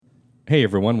Hey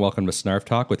everyone, welcome to Snarf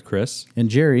Talk with Chris. And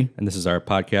Jerry. And this is our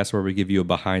podcast where we give you a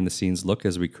behind the scenes look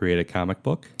as we create a comic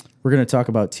book. We're going to talk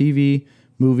about TV,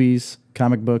 movies,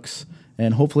 comic books,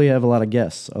 and hopefully have a lot of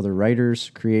guests, other writers,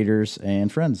 creators,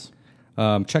 and friends.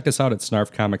 Check us out at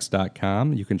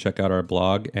snarfcomics.com. You can check out our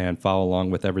blog and follow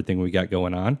along with everything we got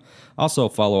going on. Also,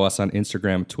 follow us on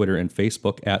Instagram, Twitter, and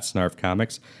Facebook at Snarf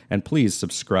Comics. And please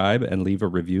subscribe and leave a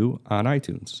review on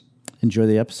iTunes. Enjoy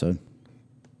the episode.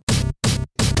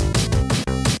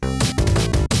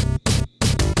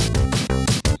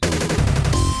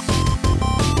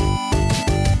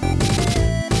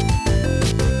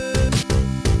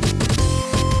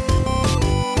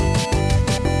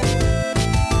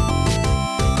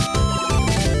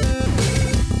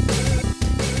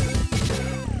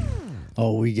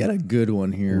 Oh, we got a good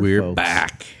one here, We're folks.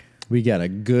 back. We got a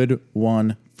good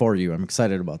one for you. I'm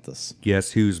excited about this.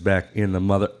 Guess who's back in the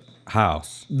mother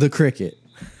house? The cricket.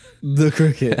 The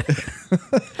cricket.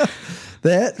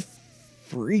 That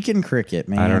freaking cricket,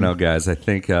 man. I don't know, guys. I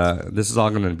think this is all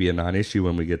going to be a non-issue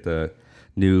when we get the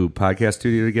new podcast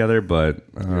studio together, but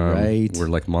right. We're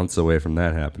like months away from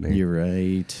that happening. You're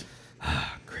right.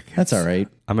 Crickets. That's all right.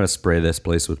 I'm going to spray this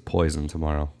place with poison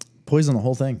tomorrow. Poison the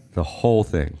whole thing. The whole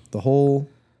thing. The whole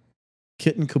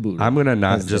kit and caboodle. I'm going to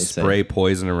not as just they say. spray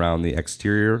poison around the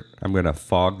exterior. I'm going to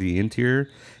fog the interior,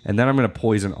 and then I'm going to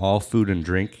poison all food and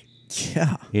drink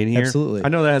Yeah, in here. absolutely. I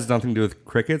know that has nothing to do with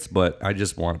crickets, but I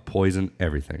just want to poison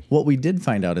everything. What we did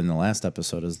find out in the last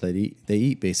episode is that they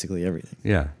eat basically everything,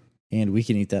 Yeah. and we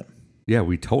can eat that. Yeah,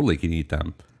 we totally can eat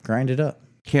them. Grind it up.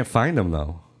 Can't find them,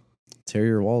 though. Tear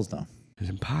your walls down. It's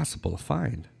impossible to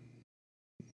find.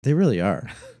 They really are.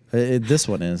 This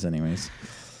one is, anyways.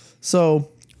 So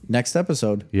next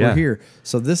episode, Yeah. we're here.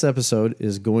 So this episode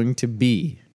is going to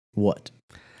be what?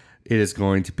 It is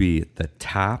going to be the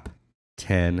top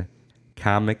 10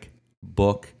 comic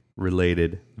book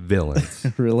related villains.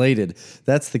 Related.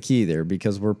 That's the key there,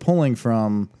 because we're pulling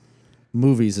from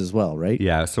movies as well, right?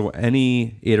 Yeah, so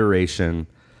any iteration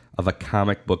of a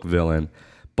comic book villain,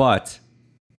 but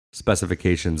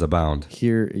specifications abound.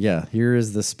 Here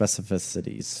is the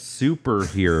specificities.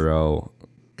 Superhero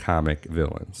comic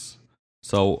villains.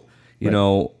 So, you Right.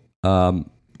 know,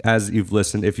 as you've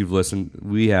listened, if you've listened,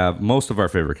 we have most of our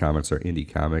favorite comics are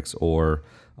indie comics or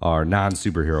are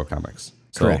non-superhero comics.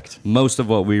 So Correct. most of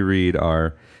what we read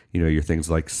are, you know, your things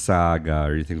like Saga,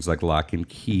 or your things like Lock and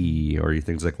Key, or your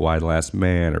things like Why the Last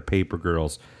Man, or Paper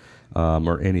Girls,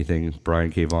 or anything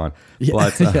Brian K. Vaughan. Yeah,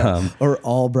 But yeah. Or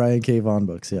all Brian K. Vaughan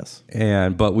books, yes.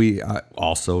 but we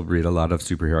also read a lot of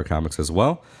superhero comics as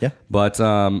well. Yeah. But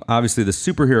obviously, the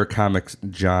superhero comics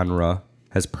genre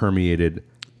has permeated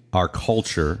our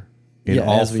culture in Yeah,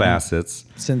 all as we- facets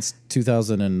Since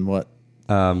 2000 and what?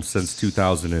 since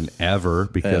 2000 and ever,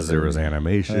 because there was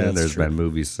animation. That's There's true. been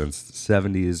movies since the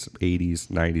 70s, 80s,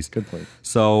 90s. Good point.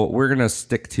 So we're gonna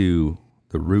stick to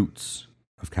the roots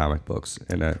of comic books,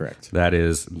 and Correct. that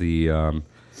is the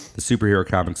superhero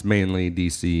comics, mainly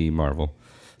DC, Marvel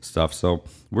stuff. So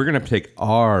we're gonna take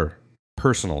our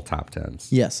personal top tens.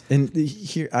 Yes. And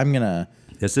here, I'm going to...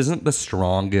 This isn't the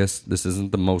strongest. This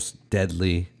isn't the most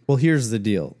deadly. Well, here's the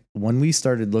deal. When we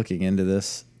started looking into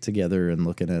this together and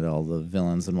looking at all the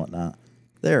villains and whatnot,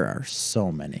 there are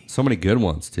so many. So many good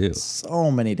ones too.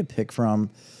 So many to pick from.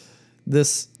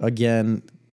 This, again,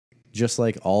 just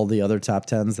like all the other top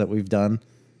tens that we've done,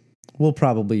 will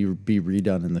probably be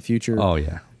redone in the future. Oh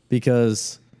yeah,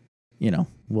 Because,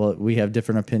 we have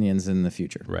different opinions in the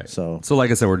future. right. So, So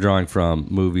like I said, we're drawing from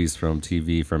movies, from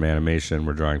TV, from animation.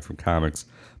 We're drawing from comics,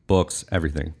 books,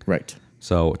 everything. right.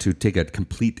 So to take a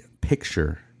complete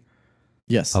picture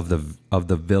Yes. of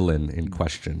the villain in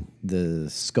question, the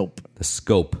scope the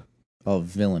scope, of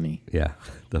villainy. yeah,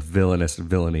 the villainous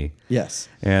villainy, Yes.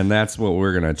 and that's what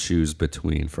we're gonna choose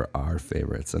between for our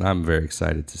favorites. And I'm very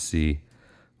excited to see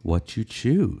what you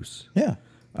choose, Yeah.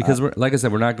 because we're, like I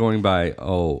said, we're not going by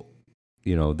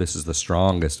this is the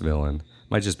strongest villain.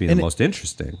 Might just be the most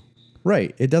interesting.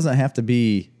 Right. It doesn't have to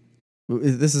be.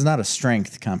 This is not a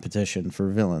strength competition for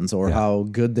villains or Yeah. how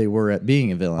good they were at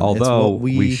being a villain. Although it's what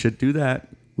we should do that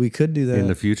we could do that in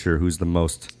the future. Who's the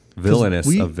most villainous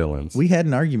of villains? We had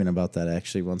an argument about that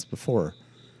actually once before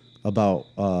about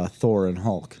Thor and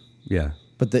Hulk. Yeah,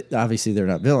 But obviously they're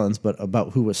not villains, but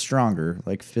about who was stronger,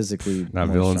 like physically. not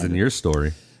more villains stronger. in your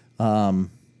story.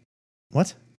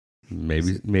 What?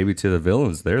 Maybe to the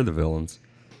villains, they're the villains.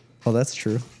 Oh, that's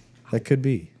true. That could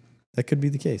be. That could be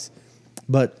the case.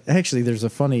 But actually, there's a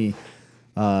funny.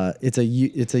 It's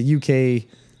a UK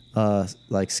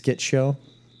like skit show.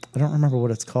 I don't remember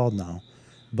what it's called now,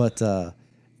 but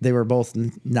they were both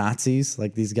Nazis.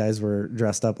 Like these guys were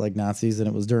dressed up like Nazis, and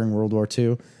it was during World War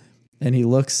II. and he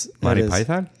looks Monty at his,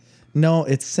 Python? No,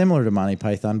 it's similar to Monty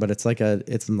Python, but it's like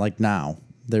now.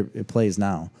 It plays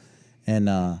now.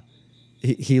 And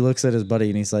he looks at his buddy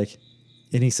and he's like,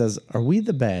 and he says, "Are we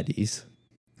the baddies?"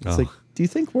 It's like, "Do you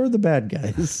think we're the bad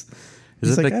guys?"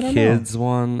 Is it like, the kids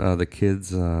one? The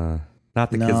kids, not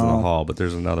the kids in the hall, but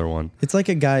there's another one. It's like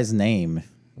a guy's name.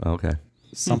 Okay.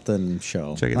 Something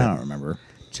show. Check it I out. don't remember.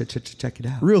 Check it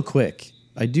out. Real quick,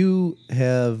 I do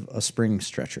have a spring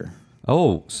stretcher.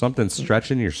 Oh, something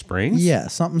stretching your springs? Yeah,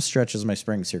 something stretches my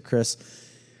springs here, Chris.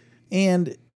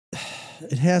 And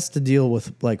it has to deal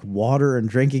with like water and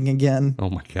drinking again. Oh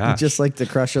my gosh. Just like the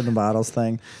crush on the bottles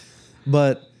thing.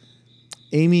 But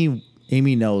Amy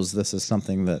knows this is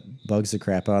something that bugs the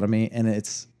crap out of me, and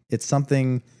it's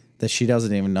something that she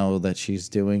doesn't even know that she's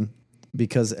doing,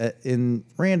 because in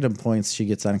random points she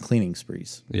gets on cleaning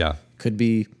sprees. Yeah. Could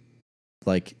be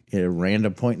like at a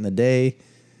random point in the day.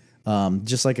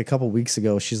 Just like a couple weeks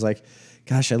ago, she's like,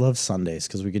 "Gosh, I love Sundays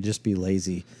because we could just be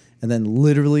lazy." And then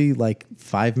literally like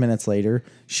 5 minutes later,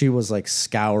 she was like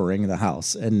scouring the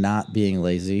house and not being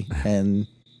lazy and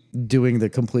doing the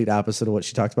complete opposite of what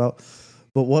she talked about.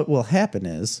 But what will happen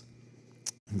is,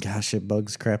 gosh, it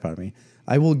bugs crap out of me.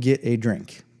 I will get a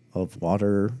drink of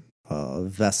water, a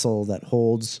vessel that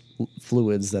holds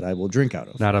fluids that I will drink out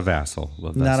of. Not a vassal.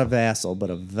 Not a vassal,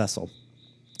 but a vessel.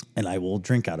 And I will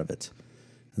drink out of it.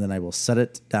 And then I will set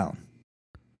it down.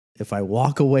 If I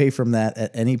walk away from that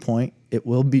at any point, it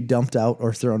will be dumped out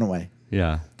or thrown away.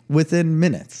 Yeah. Within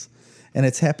minutes. And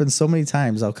it's happened so many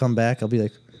times. I'll come back. I'll be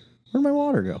like, "Where'd my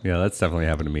water go?" Yeah, that's definitely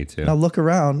happened to me too. And I'll look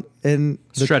around and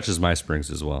Stretches my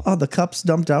springs as well. oh, the cup's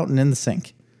dumped out and in the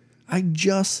sink. I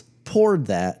just poured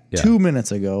that 2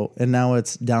 minutes ago, and now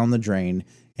it's down the drain.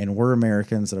 And we're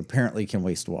Americans and apparently can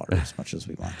waste water as much as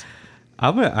we want.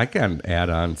 I can add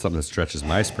on something that stretches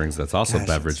my springs that's also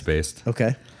beverage based.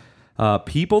 Okay.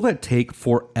 People that take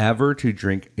forever to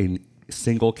drink a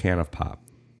single can of pop.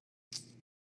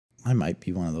 I might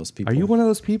be one of those people. Are you one of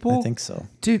those people? I think so.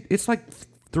 Dude, it's like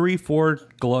 3-4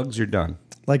 glugs, you're done.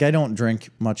 Like, I don't drink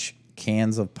much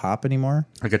cans of pop anymore.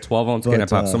 Like a 12-ounce can of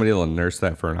But, pop. Somebody will nurse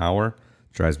that for an hour.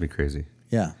 Drives me crazy.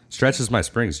 Yeah. Stretches my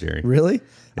springs, Jerry. Really?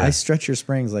 Yeah. I stretch your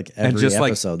springs like every And just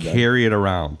episode. like carry it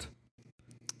around.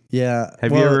 Yeah.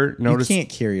 Have you ever noticed- You can't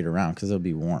carry it around because it'll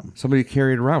be warm. Somebody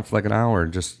carry it around for like an hour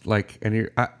and just like, and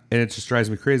it just drives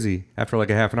me crazy. After like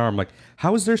a half an hour, I'm like,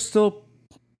 how is there still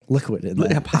Liquid in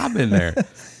there. pop in there?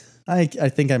 I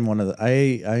think I'm one of the.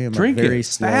 I am Drink a very it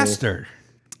slow. faster.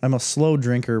 I'm a slow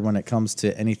drinker when it comes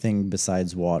to anything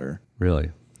besides water.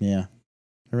 Really? Yeah,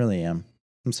 I really am.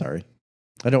 I'm sorry.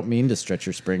 I don't mean to stretch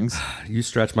your springs. You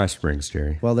stretch my springs,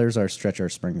 Jerry. Well, there's our Stretch Our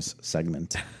Springs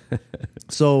segment.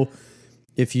 So,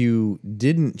 if you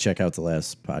didn't check out the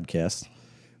last podcast,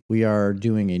 we are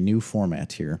doing a new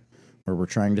format here where we're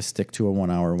trying to stick to a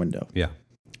 1 hour window. Yeah.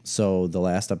 So, the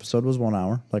last episode was 1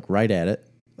 hour, like right at it.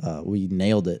 We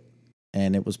nailed it,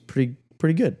 and it was pretty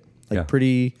good. Like Yeah.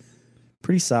 pretty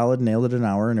solid, nailed it an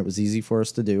hour, and it was easy for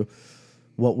us to do.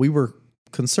 What we were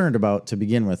concerned about to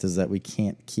begin with is that we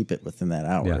can't keep it within that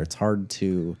hour. Yeah. It's hard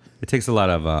to. It takes a lot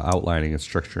of outlining and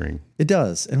structuring. It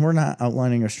does, and we're not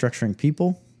outlining or structuring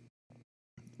people,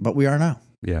 but we are now.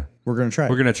 Yeah. We're going to try.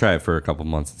 We're going to try it for a couple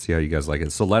months and see how you guys like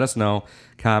it. So let us know.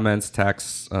 Comments,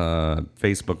 texts,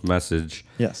 Facebook message,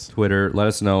 Yes. Twitter. Let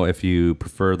us know if you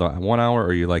prefer the 1 hour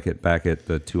or you like it back at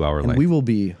the 2 hour And length. we will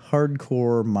be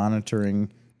hardcore monitoring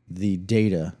the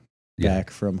data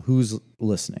back from who's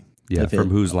listening. Yeah, If from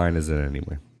it- whose line is it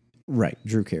anyway? Right,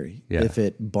 Drew Carey. Yeah. If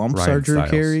it bumps Ryan our Drew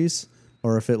Stiles. Careys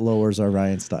or if it lowers our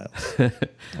Ryan Styles.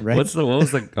 Right? What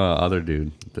was the other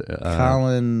dude?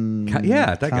 Colin.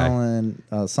 yeah, that guy. Colin.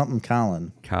 Something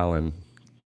Colin. Colin.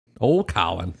 Old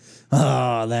Colin.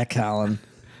 Oh, that Colin.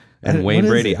 And Wayne what is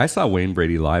Brady. it? I saw Wayne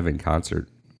Brady live in concert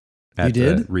at You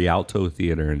the did? Rialto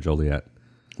Theater in Joliet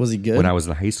Was he good? when I was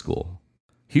in high school.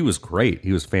 He was great.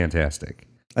 He was fantastic.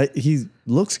 He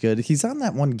looks good. He's on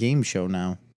that one game show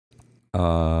now.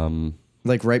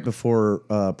 Like right before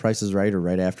Price is Right or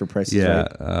right after Price is Yeah,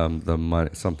 Right. the money,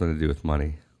 something to do with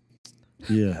money.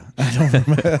 Yeah. I don't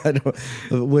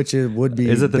remember. Which it would be.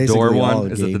 Is it the basically door all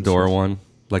one? Is it the game door shows. one?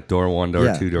 Like door 1,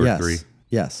 door 2, door yes. 3?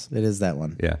 Yes, it is that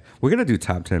one. Yeah. We're going to do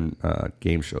top 10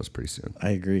 game shows pretty soon.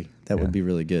 I agree. That would be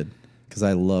really good because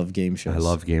I love game shows. I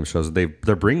love game shows. They're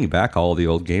bringing back all the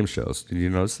old game shows. Did you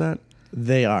notice that?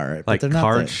 They are. But Like they're not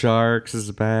Card that- Sharks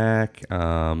is back.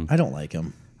 I don't like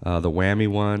them. The Whammy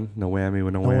one. No Whammy, no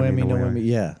No Whammy, whammy, no whammy.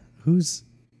 Yeah. Who's.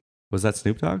 Was that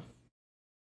Snoop Dogg?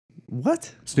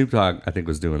 What? Snoop Dogg, I think,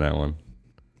 was doing that one.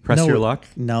 Press No, Your Luck?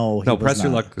 No. he No, was Press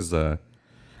Your not. Luck is It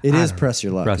I is don't Press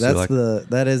Your Luck. Press Your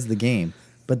That is the game.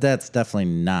 But that's definitely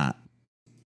not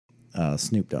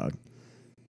Snoop Dogg.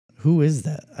 Who is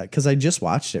that? Because I just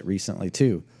watched it recently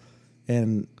too,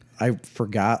 and I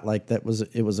forgot like it was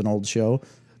an old show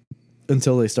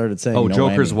until they started saying. Oh, No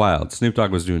Joker's Whammy. Wild. Snoop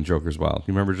Dogg was doing Joker's Wild.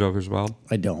 You remember Joker's Wild?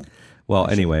 I don't. Well,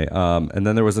 anyway, and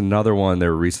then there was another one they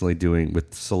were recently doing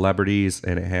with celebrities,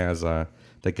 and it has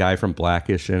the guy from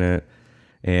Blackish in it.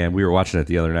 And we were watching it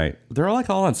the other night. They're all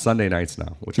on Sunday nights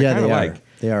now, which I Yeah, kind they of are. like.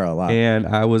 They are a lot. And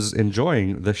I was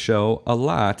enjoying the show a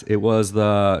lot. It was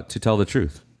the To Tell the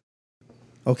Truth.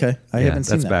 Okay, I haven't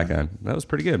seen that's that back one. on. That was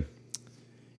pretty good.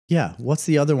 Yeah, what's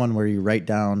the other one where you write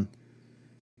down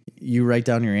your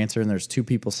answer and there's two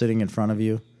people sitting in front of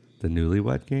you? The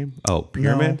Newlywed Game? Oh,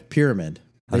 Pyramid? No, Pyramid.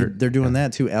 They're doing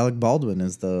that too. Alec Baldwin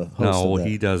is the host No, of that.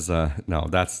 he does. No,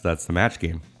 that's the Match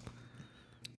Game.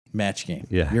 Match Game.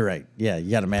 Yeah. You're right. Yeah,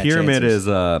 you got to match Pyramid answers.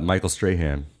 is Michael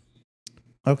Strahan.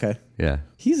 Okay. Yeah.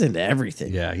 He's into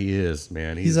everything. Yeah, he is,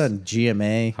 man. He's on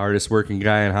GMA. hardest working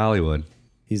guy in Hollywood.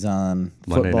 He's on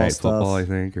Monday football Night stuff. Football, I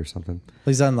think, or something.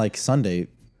 He's on like Sunday.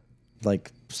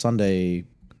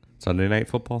 Sunday Night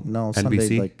Football? No, NBC?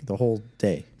 Sunday, like the whole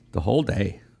day. The whole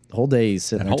day. The whole day he's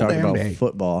sitting That there whole talking damn about day.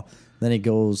 football. Then he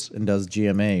goes and does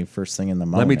GMA first thing in the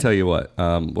morning. Let me tell you what.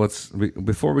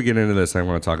 Before we get into this, I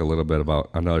want to talk a little bit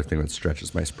about another thing that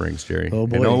stretches my springs, Jerry. Oh,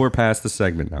 boy. I know we're past the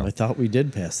segment now, I thought we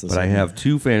did pass this. but I have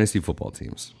 2 fantasy football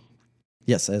teams.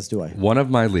 Yes, as do I. One of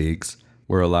my leagues,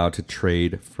 we're allowed to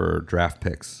trade for draft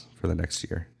picks for the next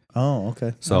year. Oh,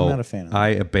 okay. So I'm not a fan of that. I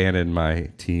abandoned my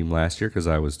team last year because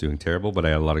I was doing terrible, but I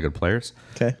had a lot of good players.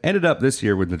 Okay. Ended up this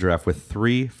year with the draft with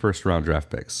 3 first-round draft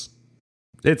picks.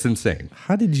 It's insane.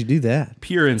 How did you do that?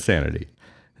 Pure insanity.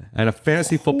 And a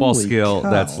fantasy football Holy skill cow.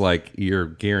 that's like you're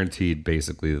guaranteed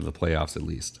basically the playoffs at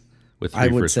least with 3 I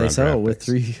would say first-round so draft with picks.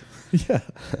 3. Yeah.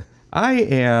 I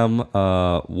am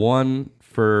 1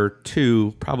 for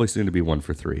 2, probably soon to be 1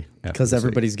 for 3. after Because this week.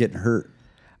 everybody's getting hurt.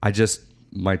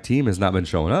 My team has not been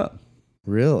showing up.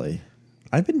 Really?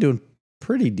 I've been doing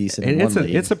pretty decent in And one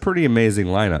league. it's a pretty amazing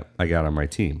lineup I got on my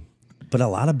team. But a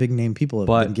lot of big name people have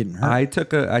been But getting hurt. I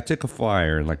took a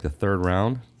flyer in like the 3rd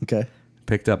round. Okay.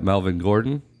 Picked up Melvin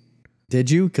Gordon. Did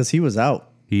you? Because he was out.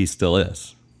 He still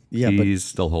is. Yeah, but He's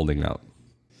still holding out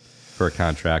for a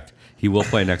contract. He will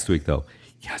play next week though.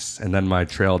 Yes, and then my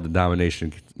trail to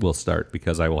domination will start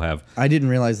because I will have I didn't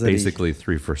realize that basically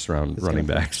 3 first-round running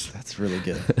gonna- backs. That's really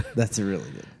good. That's really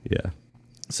good. Yeah.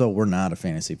 So we're not a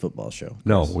fantasy football show.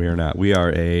 No, we are not. We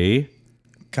are a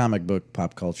Comic book,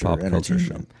 pop culture, pop culture show.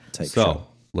 entertainment type So show.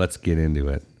 let's get into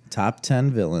it. Top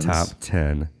 10 villains. Top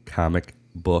 10 comic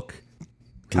book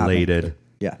Comic related book.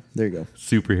 Yeah, there you go.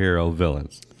 superhero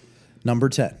villains. Number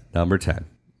 10. Number 10.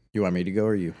 You want me to go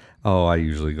or you? Oh, I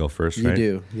usually go first, You right?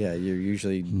 do. Yeah, you're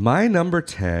usually My number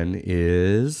 10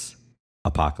 is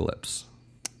Apocalypse.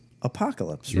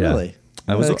 Apocalypse. Yeah. Really?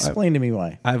 Explain to me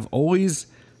why. I've always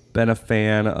been a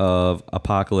fan of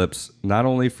Apocalypse, not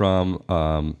only from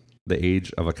the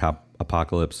Age of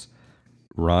Apocalypse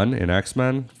run in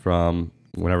X-Men from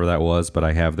whenever that was, but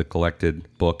I have the collected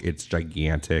book. It's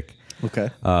gigantic. Okay.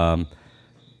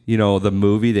 The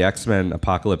movie, the X-Men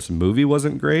Apocalypse movie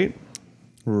wasn't great,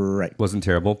 Right. wasn't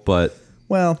terrible, but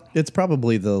Well, it's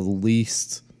probably the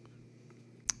least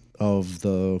of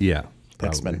the yeah,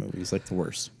 X-Men probably. movies, like the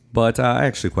worst. But I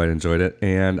actually quite enjoyed it,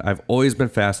 and I've always been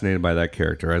fascinated by that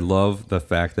character. I love the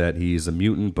fact that he's a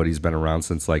mutant, but he's been around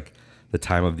since like the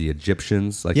time of the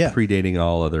Egyptians, like Yeah. predating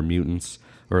all other mutants,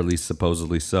 or at least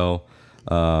supposedly so.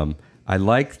 I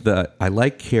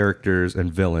like characters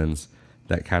and villains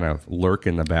that kind of lurk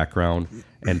in the background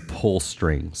and pull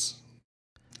strings.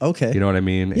 Okay. You know what I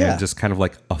mean? Yeah. And just kind of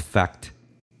like affect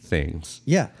things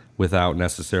Yeah. without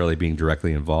necessarily being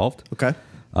directly involved. Okay.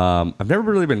 I've never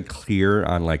really been clear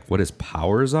on like what his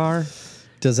powers are.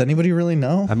 Does anybody really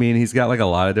know? I mean, he's got like a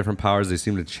lot of different powers. They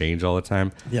seem to change all the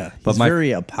time. Yeah. But He's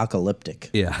very apocalyptic.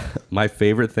 Yeah. My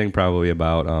favorite thing probably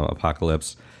about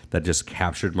Apocalypse that just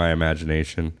captured my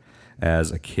imagination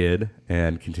as a kid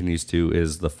and continues to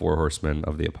is the 4 Horsemen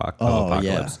of the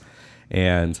Apocalypse.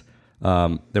 And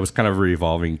there was kind of a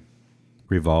revolving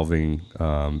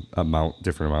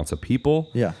different amounts of people.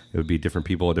 Yeah. It would be different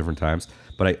people at different times.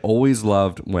 But I always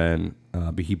loved when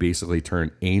he basically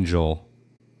turned Angel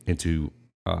into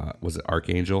was it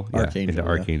Archangel? Archangel, into yeah.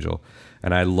 Archangel.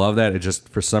 And I love that. It just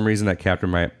for some reason that captured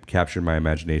my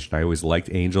imagination. I always liked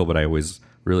Angel, but I always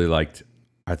really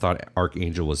I thought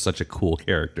Archangel was such a cool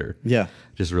character. Yeah.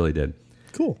 Just really did.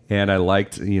 Cool. And I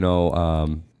liked,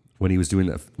 when he was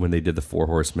doing when they did the 4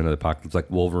 Horsemen of the Apocalypse, like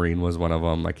Wolverine was one of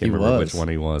them. I can't remember which one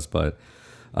he was, but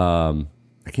I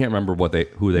can't remember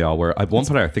who they all were. At one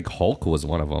point, I think Hulk was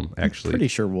one of them. Actually, Pretty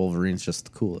sure Wolverine's just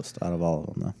the coolest out of all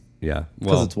of them, though. Yeah.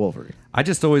 because Well, it's Wolverine. I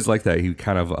just always liked that he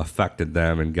kind of affected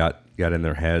them and got in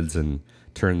their heads and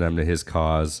turned them to his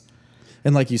cause.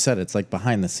 And like you said, it's like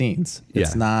behind the scenes.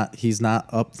 It's Yeah. not. He's not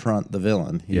up front the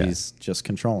villain. Yeah. He's just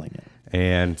controlling it.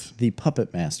 And The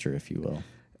puppet master, if you will,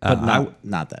 but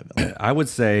not that villain. I would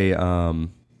say,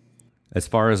 as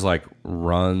far as like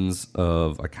runs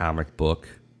of a comic book,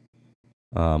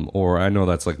 or I know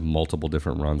that's like multiple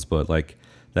different runs, but like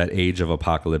that Age of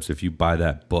Apocalypse, if you buy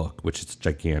that book, which is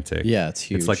gigantic. Yeah, it's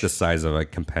huge. It's like the size of a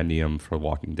compendium for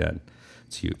Walking Dead.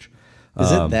 It's huge.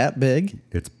 Is it that big?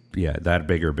 It's that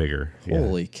bigger. Yeah.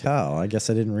 Holy cow! I guess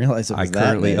I didn't realize it I was that big.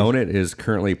 currently own it. Is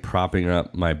currently propping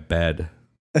up my bed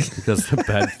because the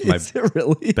bed my Is it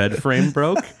really? bed frame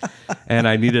broke, and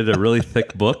I needed a really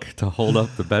thick book to hold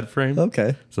up the bed frame.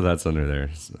 Okay. So that's under there,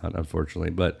 unfortunately.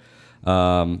 But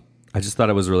I just thought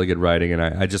it was really good writing, and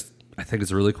I think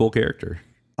it's a really cool character.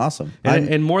 Awesome.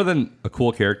 And more than a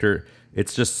cool character,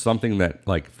 it's just something that,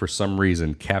 like, for some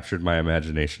reason, captured my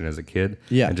imagination as a kid.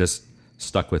 Yeah. And just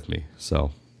stuck with me.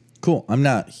 So Cool. I'm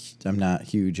not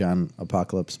huge on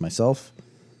Apocalypse myself.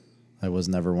 I was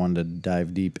never one to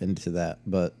dive deep into that,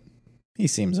 but he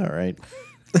seems all right.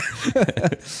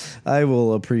 I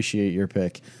will appreciate your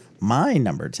pick. My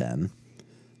number 10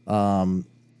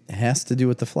 has to do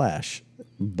with the Flash,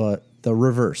 but the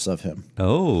reverse of him.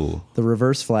 Oh, The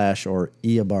Reverse Flash, or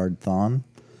Eobard Thawne.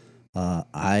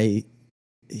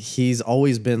 He's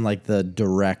always been like the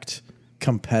direct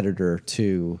competitor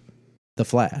to the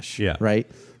Flash. Yeah.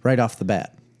 Right off the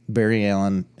bat. Barry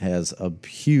Allen has a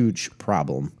huge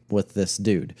problem with this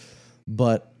dude.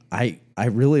 But I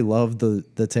really love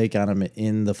the take on him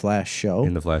in the Flash show.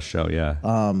 in the Flash show, yeah.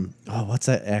 What's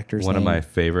that actor's One name? of my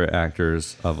favorite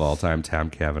actors of all time, Tom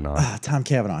Cavanaugh. Tom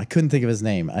Cavanaugh. I couldn't think of his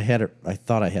name. I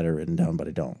thought I had it written down, but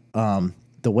I don't.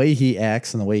 The way he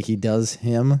acts and the way he does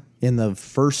him in the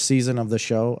first season of the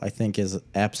show, I think is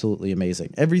absolutely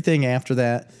amazing. Everything after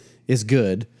that is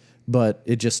good, but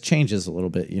it just changes a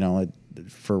little bit,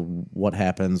 for what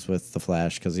happens with the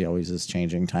Flash, because he always is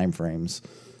changing time frames.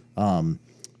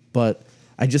 But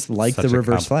I just like the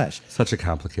Reverse Flash. Such a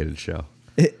complicated show.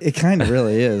 It kind of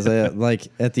really is. Like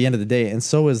at the end of the day, and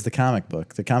so is the comic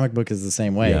book. The comic book is the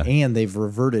same way, Yeah. and they've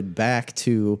reverted back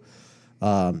to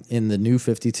in the New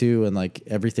 52 and like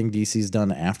everything DC's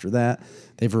done after that.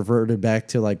 They've reverted back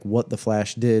to like what the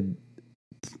Flash did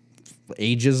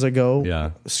ages ago,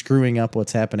 Yeah. screwing up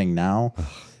what's happening now.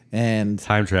 And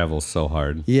Time travel is so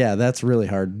hard. yeah, that's really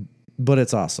hard, but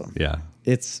it's awesome. Yeah.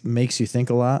 It makes you think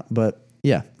a lot, but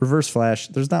yeah, Reverse Flash,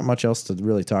 there's not much else to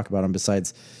really talk about him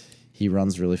besides he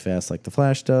runs really fast like the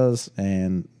Flash does,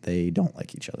 and they don't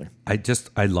like each other. I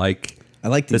like I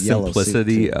like the yellow suit,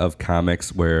 simplicity too. of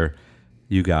comics where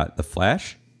you got the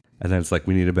Flash, and then it's like,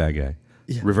 we need a bad guy.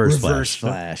 Reverse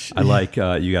Flash. I like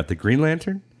you got the Green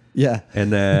Lantern, Yeah.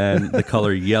 and then the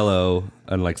color yellow,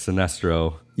 unlike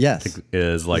Sinestro, Yes.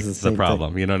 is like the the same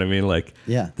problem. You know what I mean? Like,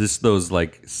 Yeah. those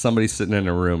like somebody sitting in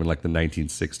a room in like the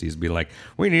 1960s being like,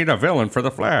 we need a villain for the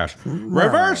Flash.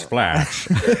 Reverse Flash.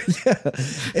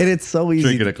 And it's so easy.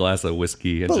 Drinking a glass of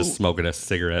whiskey and just smoking a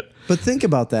cigarette. But think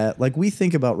about that. Like, we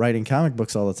think about writing comic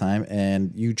books all the time,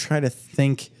 and you try to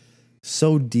think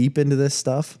so deep into this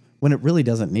stuff when it really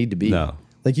doesn't need to be. No.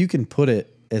 Like, you can put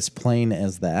it as plain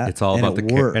as that. It's all and about it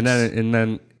the works. character, and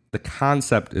then the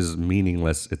concept is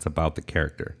meaningless. It's about the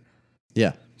character.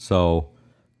 Yeah. So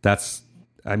that's,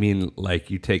 I mean, like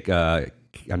you take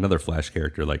another Flash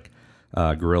character like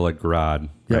Gorilla Grodd,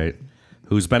 Yep. right?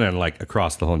 Who's been in like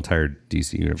across the whole entire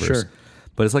DC universe. Sure.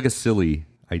 But it's like a silly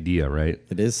idea, right?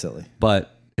 It is silly.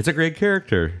 But it's a great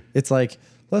character, It's like,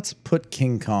 let's put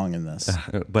King Kong in this.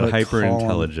 but hyper call him-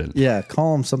 intelligent. Yeah,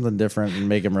 call him something different and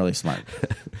make him really smart.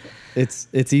 It's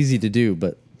easy to do,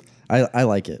 but I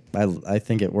like it. I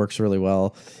think it works really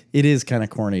well. It is kind of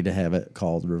corny to have it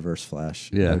called Reverse Flash.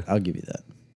 Yeah. I'll give you that.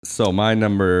 So my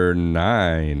number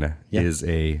 9 Yeah. is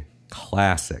a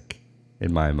classic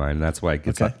in my mind. That's why it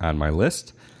gets Okay. on my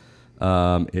list.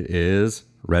 It is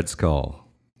Red Skull.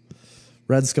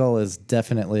 Red Skull is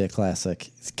definitely a classic.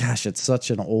 Gosh, it's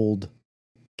such an old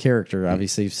character,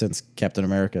 obviously, since Captain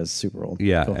America is super old.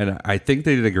 Yeah, Cool. and I think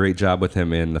they did a great job with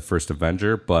him in the first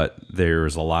Avenger, but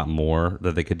there's a lot more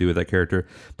that they could do with that character.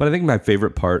 But I think my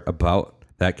favorite part about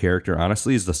that character,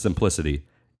 honestly, is the simplicity.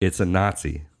 It's a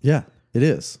Nazi. Yeah, it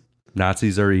is.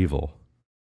 Nazis are evil.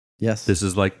 Yes. This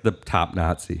is like the top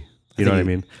Nazi. You know what I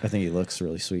mean? I think he looks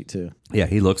really sweet, too. Yeah,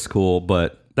 he looks cool,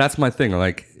 but that's my thing.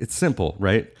 Like, it's simple,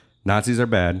 right? Nazis are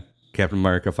bad. Captain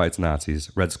America fights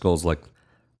Nazis. Red Skull's like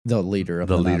The leader of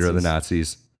the the leader of the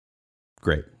Nazis. Nazis.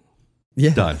 Great.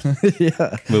 Yeah. Done.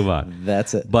 Yeah. Move on.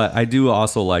 That's it. But I do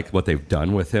also like what they've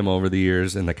done with him over the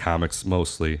years in the comics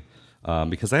mostly.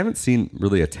 because I haven't seen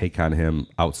really a take on him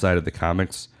outside of the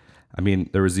comics. I mean,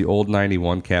 there was the old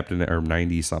 91 Captain or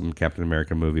 90 something Captain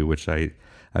America movie, which I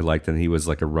liked, and he was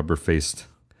like a rubber faced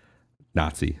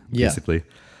Nazi, basically.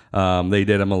 They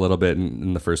did him a little bit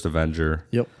in the first Avenger.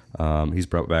 Yep. He's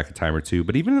brought back a time or two,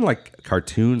 but even in like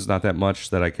cartoons, not that much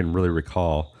that I can really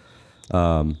recall.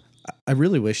 I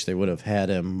really wish they would have had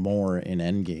him more in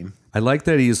Endgame. I like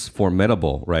that he's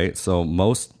formidable, right? So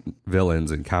most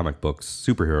villains in comic books,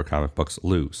 superhero comic books,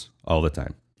 lose all the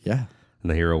time, Yeah.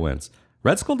 and the hero wins.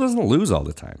 Red Skull doesn't lose all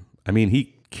the time. I mean,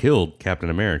 he killed Captain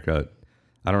America.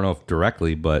 I don't know if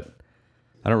directly, but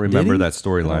I don't remember he? that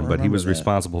storyline. But he was remember that.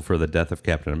 responsible for the death of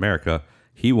Captain America.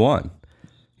 He won.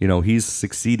 You know, he's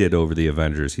succeeded over the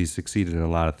Avengers. He's succeeded in a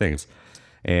lot of things.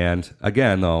 And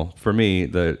again, though, for me,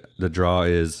 the draw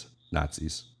is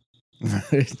Nazis.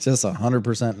 It's just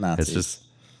 100% Nazis. It's just,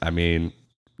 I mean,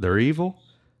 they're evil.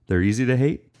 They're easy to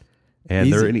hate.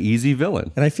 And they're Easy. an easy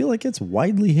villain. And I feel like it's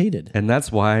widely hated. And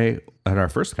that's why in our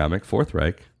first comic, Fourth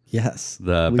Reich, Yes.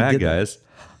 the we bad did that. guys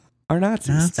are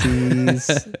Nazis.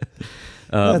 Nazis.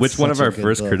 Which one of such a our good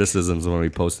first book. criticisms when we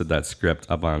posted that script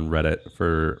up on Reddit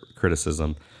for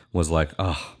criticism was like,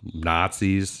 oh,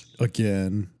 Nazis.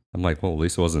 Again. I'm like, well, at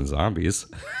least it wasn't zombies.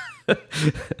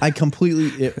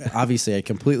 Obviously, I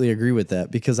completely agree with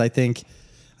that because I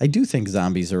do think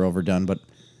zombies are overdone, but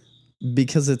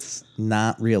because it's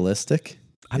not realistic.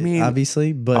 I mean,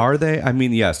 obviously, but Are they? I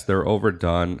mean, yes, they're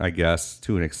overdone, I guess,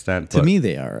 to an extent. to me,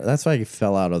 they are. That's why I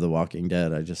fell out of The Walking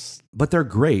Dead. But they're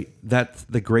great. That's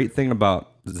the great thing about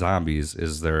zombies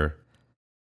is they're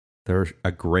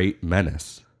a great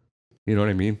menace. You know what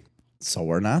I mean? So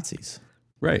are Nazis.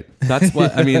 Right. That's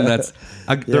what I mean.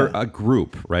 They're a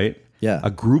group, right? Yeah.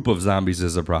 A group of zombies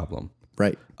is a problem.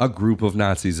 Right. A group of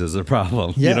Nazis is a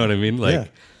problem. Yeah. You know what I mean? Like, Yeah.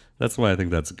 that's why I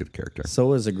think that's a good character.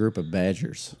 So is a group of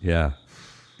badgers. Yeah.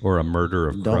 Or a murder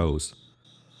of crows.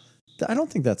 I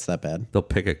don't think that's that bad. They'll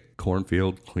pick a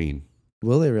cornfield clean,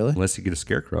 Will they really? unless you get a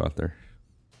scarecrow out there.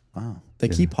 Wow. They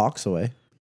keep hawks away.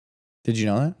 Did you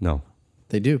know that? No.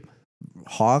 They do.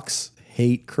 Hawks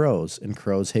hate crows and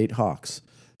crows hate hawks.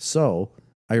 So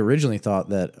I originally thought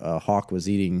that a hawk was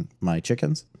eating my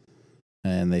chickens.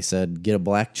 And they said, get a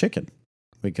black chicken.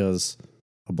 Because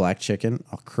a black chicken,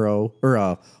 a crow, or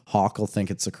a hawk will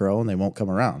think it's a crow and they won't come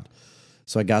around.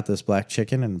 So I got this black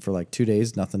chicken, and for like 2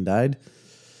 days, nothing died.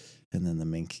 And then the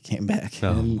mink came back.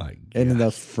 Oh, and, my and the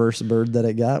gosh. first bird that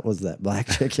it got was that black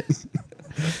chicken.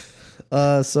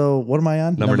 So what am I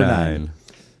on? Number 9.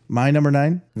 My number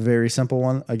 9, very simple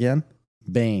one again.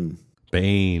 Bane.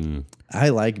 Bane. I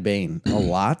like Bane a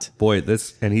lot. Boy,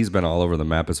 and he's been all over the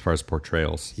map as far as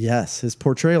portrayals. Yes, his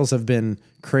portrayals have been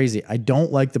crazy. I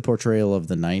don't like the portrayal of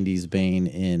the 90s Bane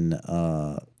in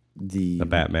The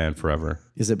Batman Forever.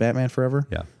 Is it Batman Forever?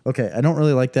 Yeah. Okay, I don't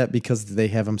really like that because they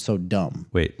have him so dumb.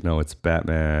 Wait, no, it's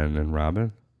Batman and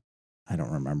Robin. I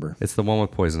don't remember. It's the one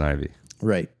with Poison Ivy.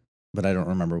 Right, but I don't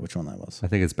remember which one that was. I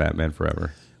think it's Batman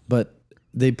Forever. But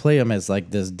they play him as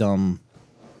like this dumb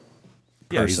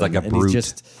Yeah, he's person, like a and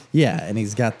brute. And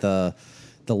he's got the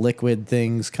liquid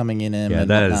things coming in him. Yeah, and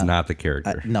that is whatnot. not the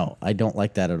character. No, I don't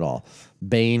like that at all.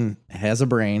 Bane has a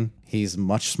brain. He's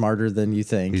much smarter than you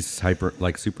think. He's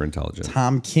super intelligent.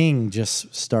 Tom King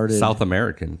just started. South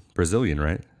American, Brazilian,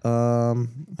 right? I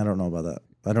don't know about that.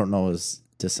 I don't know his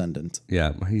descendant. Yeah,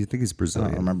 I think he's I don't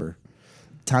Brazilian. remember.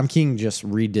 Tom King just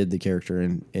redid the character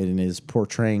and is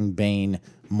portraying Bane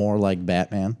more like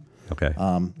Batman. Okay.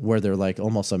 Where they're like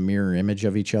almost a mirror image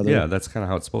of each other. Yeah, that's kind of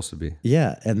how it's supposed to be.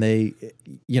 Yeah, and they,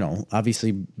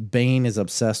 obviously Bane is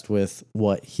obsessed with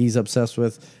what he's obsessed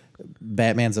with.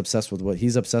 Batman's obsessed with what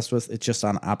he's obsessed with. It's just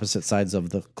on opposite sides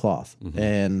of the cloth.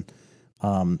 And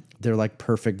they're like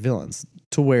perfect villains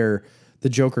to where the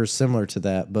Joker is similar to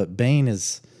that. But Bane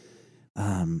is,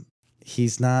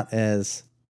 he's not as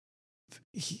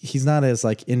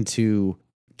like into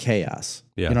chaos.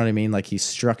 Yeah. You know what I mean? Like he's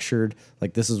structured,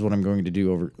 like this is what I'm going to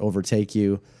do, overtake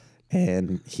you.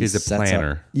 And He's a sets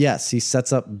planner. Yes, he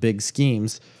sets up big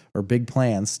schemes or big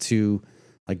plans to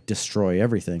like destroy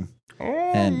everything.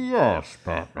 Yes,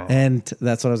 Batman. And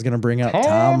that's what I was going to bring up.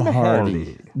 Tom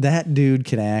Hardy. That dude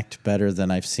can act better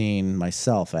than I've seen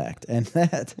myself act. And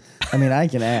I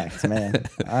can act, man.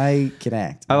 I can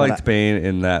act. I But liked Bane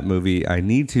in that movie. I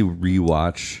need to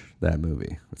rewatch that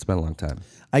movie. It's been a long time.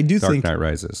 I do Dark think Knight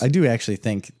Rises. I do actually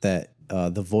think that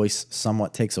the voice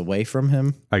somewhat takes away from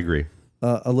him I agree.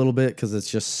 a little bit because it's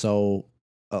just so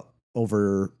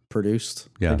overproduced,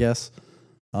 Yeah. I guess.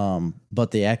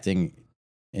 But the acting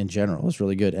in general is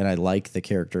really good, and I like the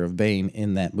character of Bane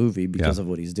in that movie because of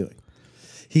what he's doing.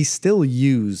 He's still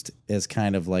used as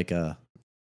kind of like a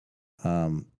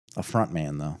front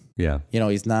man, though. Yeah. You know,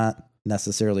 he's not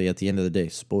necessarily at the end of the day,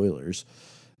 spoilers,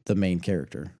 the main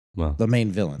character, Well, the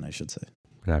main villain, I should say.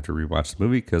 I'm gonna have to rewatch the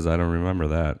movie because I don't remember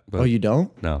that. But Oh, you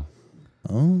don't? no.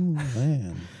 Oh,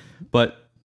 man. But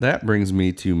that brings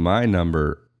me to my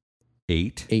number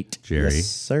 8. 8. Jerry. Yes,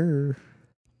 sir.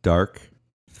 Dark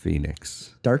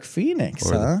Phoenix. Dark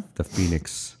Phoenix, Or huh? the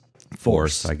Phoenix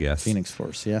Force, I guess. Phoenix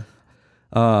Force, yeah.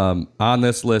 On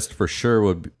this list for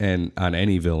sure and on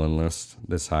any villain list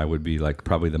this high would be like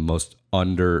probably the most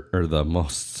the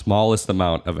most smallest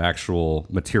amount of actual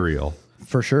material.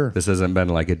 For sure. This hasn't been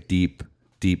like a deep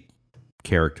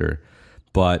character,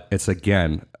 but it's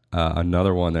again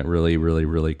another one that really, really,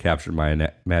 really captured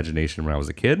my imagination when I was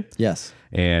a kid. Yes.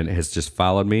 And has just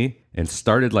followed me and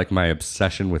started like my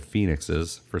obsession with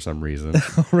phoenixes for some reason.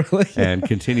 Really? And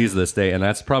continues to this day. And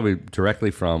that's probably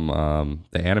directly from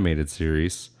the animated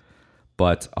series.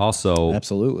 But also,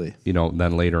 Absolutely. you know,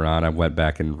 then later on, I went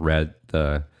back and read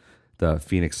the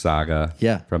Phoenix Saga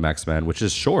from X-Men, which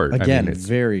is short. Again, I mean, it's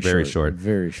very short.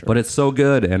 Very short. But it's so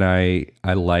good. And I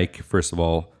like, first of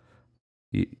all,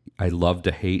 I love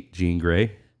to hate Jean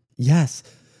Grey. Yes.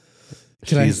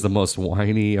 She's the most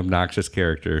whiny, obnoxious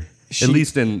character, at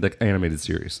least in the animated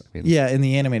series. I mean, yeah, in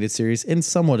the animated series and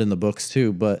somewhat in the books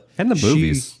too, but and the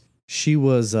movies. She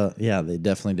was they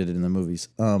definitely did it in the movies.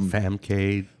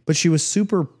 Famcade. But she was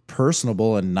super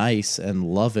personable and nice and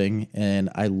loving, and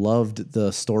I loved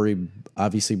the story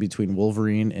obviously between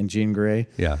Wolverine and Jean Grey.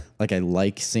 Yeah. Like I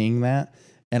like seeing that,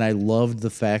 and I loved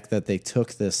the fact that they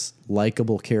took this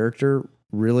likable character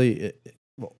really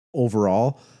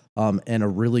overall and a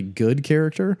really good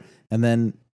character, and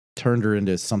then turned her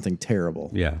into something terrible.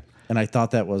 Yeah. And I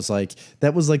thought that was like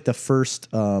the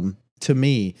first, to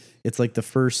me, it's like the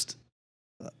first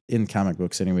in comic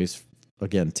books anyways,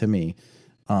 again, to me,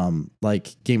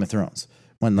 like Game of Thrones,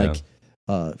 when like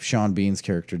Sean Bean's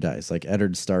character dies, like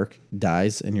Eddard Stark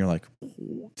dies, and you're like,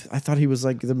 I thought he was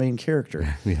like the main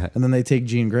character. Yeah. And then they take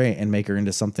Jean Grey and make her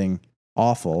into something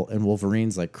awful, and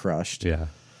Wolverine's like crushed. Yeah.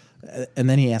 And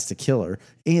then he has to kill her.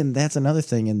 And that's another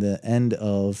thing in the end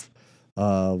of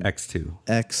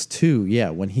X2. Yeah,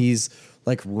 when he's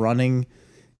like running,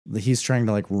 he's trying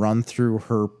to like run through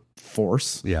her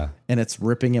force. Yeah. And it's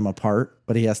ripping him apart,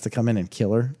 but he has to come in and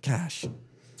kill her. Gosh.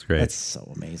 It's great. That's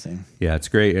so amazing. Yeah, it's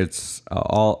great. It's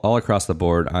all across the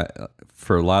board.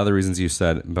 For a lot of the reasons you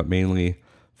said, but mainly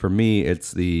for me,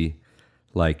 it's the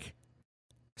like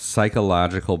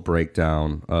psychological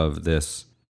breakdown of this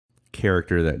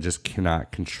character that just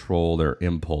cannot control their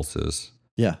impulses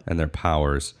and their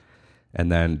powers, and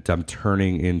then them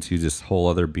turning into this whole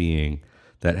other being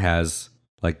that has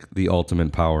like the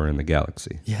ultimate power in the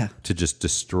galaxy to just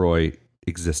destroy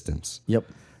existence. Yep.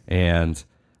 And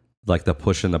like the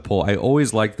push and the pull. I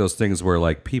always like those things where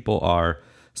like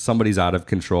somebody's out of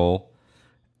control,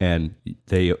 and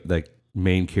the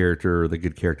main character or the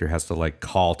good character has to like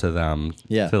call to them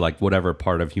to like whatever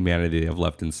part of humanity they have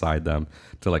left inside them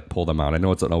to like pull them out. I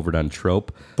know it's an overdone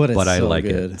trope, but I like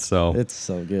it. So it's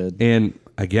so good. And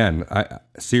again, I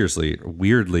seriously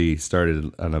weirdly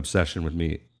started an obsession with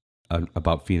me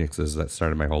about phoenixes that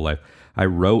started my whole life. I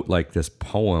wrote like this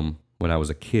poem when I was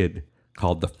a kid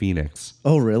called The Phoenix.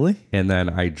 Oh, really? And then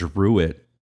I drew it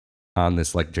on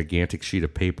this like gigantic sheet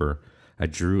of paper. I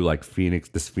drew like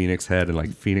this phoenix head and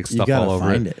like phoenix stuff all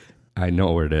over it. I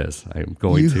know where it is. I'm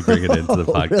going to bring it into the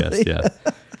podcast. Really? Yeah.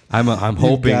 I'm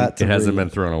hoping it hasn't been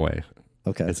thrown away.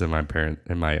 Okay. It's in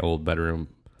my old bedroom.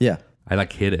 Yeah. I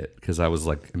like hid it because I was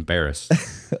like embarrassed.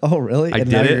 Oh, really? I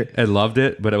did it. I loved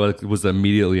it, but I was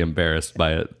immediately embarrassed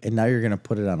by it. And now you're going to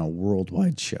put it on a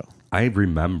worldwide show. I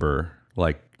remember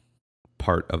like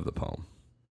part of the poem.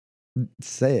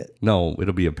 Say it. No,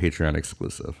 it'll be a Patreon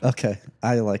exclusive. Okay.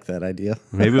 I like that idea.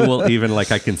 Maybe we'll even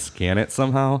like I can scan it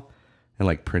somehow and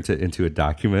like print it into a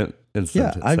document and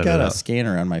send it. I've got a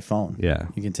scanner on my phone. Yeah.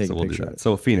 You can take a picture of it.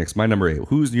 So Phoenix, my number 8.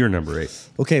 Who's your number 8?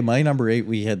 Okay, my number 8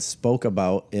 we had spoke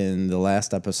about in the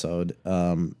last episode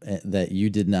that you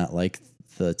did not like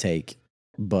the take,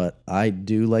 but I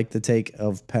do like the take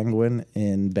of Penguin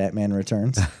in Batman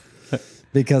Returns.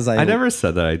 Because I never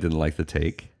said that I didn't like the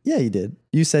take. Yeah, you did.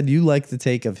 You said you liked the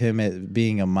take of him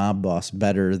being a mob boss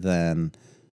better than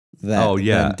that. Oh,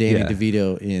 yeah. Than Danny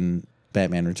DeVito in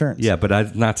Batman Returns. Yeah,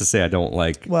 but not to say I don't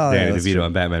like Danny DeVito true.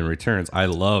 in Batman Returns. I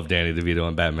love Danny DeVito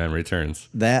in Batman Returns.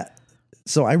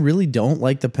 So I really don't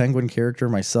like the Penguin character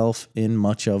myself in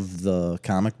much of the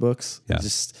comic books. Yeah.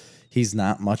 He's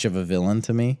not much of a villain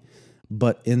to me.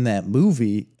 But in that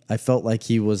movie, I felt like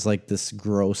he was like this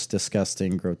gross,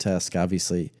 disgusting, grotesque,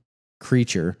 obviously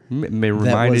creature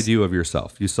Reminded was- you of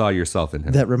yourself. You saw yourself in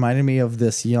him. that reminded me of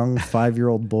this young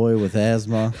 5-year-old boy with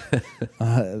asthma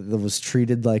that was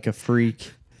treated like a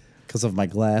freak because of my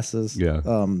glasses. Yeah.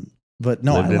 But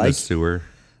no, Lived in the sewer.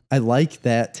 I like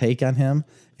that take on him,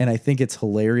 and I think it's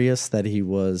hilarious that he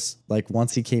was like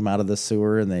once he came out of the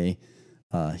sewer and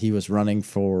he was running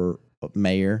for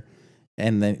mayor,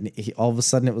 and then all of a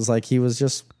sudden it was like he was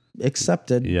just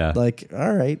accepted. Yeah. Like,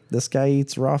 all right, this guy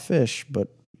eats raw fish, but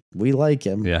we like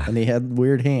him. Yeah. And he had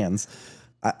weird hands.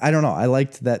 I don't know. I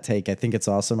liked that take. I think it's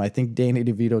awesome. I think Danny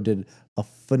DeVito did a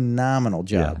phenomenal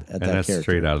job at and that that's character.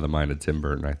 straight out of the mind of Tim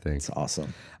Burton, I think. It's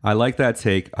awesome. I like that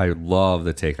take. I love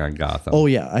the take on Gotham. Oh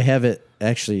yeah, I have it.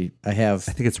 Actually, I have.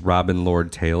 I think it's Robin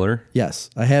Lord Taylor. Yes,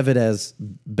 I have it as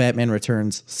Batman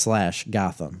Returns /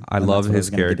 Gotham. I And love that's what his was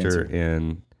gonna get character into.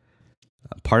 in.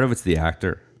 Part of it's the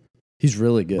actor, He's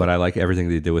really good. but I like everything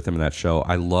they did with him in that show.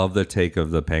 I love the take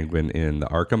of the Penguin in the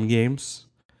Arkham games.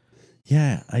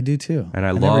 Yeah, I do too. And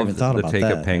I never love even thought the about take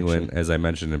that, of Penguin, actually. as I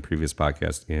mentioned in previous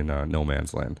podcast, in No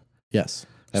Man's Land. Yes,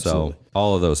 absolutely. So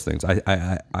all of those things.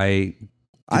 I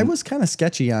was kind of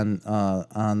sketchy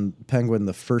on Penguin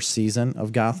the first season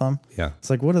of Gotham. Yeah, It's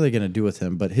like, what are they going to do with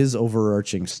him? But his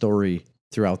overarching story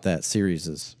throughout that series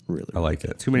is really, I like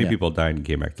it. Too many Yeah. people died and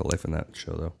came back to life in that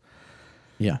show, though.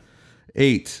 Yeah.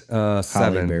 8,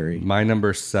 7. Berry. My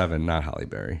number 7, not Holly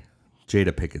Berry.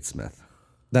 Jada Pinkett Smith.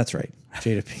 That's right.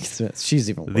 Jada Pinkett Smith. She's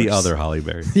even worse. The other Holly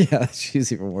Berry. Yeah,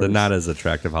 she's even worse. The not as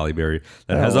attractive Holly Berry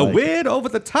that I has a don't like weird over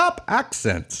the top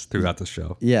accent throughout the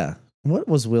show. Yeah. What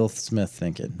was Will Smith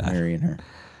thinking marrying her?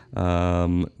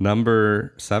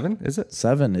 Number 7, is it?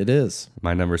 7, it is.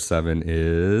 My number 7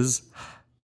 is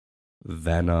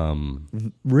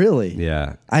Venom. Really?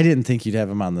 Yeah. I didn't think you'd have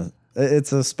him on the.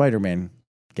 It's a Spider-Man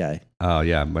guy. Oh,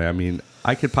 yeah. But I mean,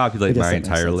 I could I populate guess my that makes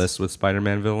entire sense. list with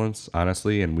Spider-Man villains,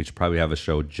 honestly, and we should probably have a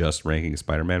show just ranking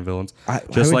Spider-Man villains. I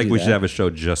Just would like do we should that. have a show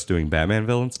just doing Batman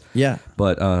villains. Yeah.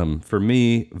 But for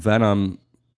me, Venom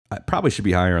I probably should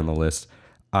be higher on the list.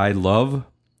 I love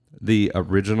the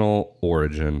original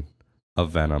origin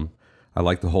of Venom. I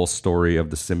like the whole story of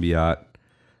the symbiote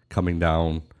coming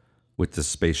down with the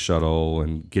space shuttle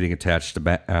and getting attached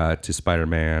to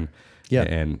Spider-Man. Yeah.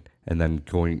 And then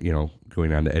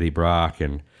going on to Eddie Brock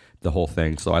and the whole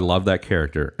thing. So I love that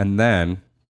character. And then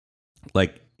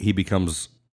like he becomes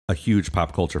a huge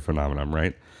pop culture phenomenon,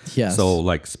 right? Yes. So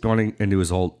like spawning into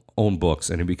his own books,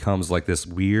 and he becomes like this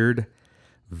weird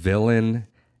villain,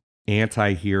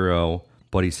 anti-hero,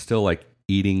 but he's still like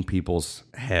eating people's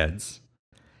heads.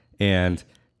 And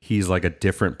he's like a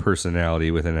different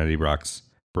personality within Eddie Brock's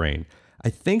brain. I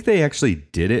think they actually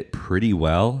did it pretty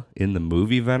well in the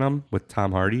movie Venom with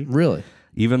Tom Hardy, Really?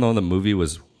 even though the movie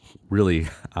was really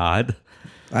odd.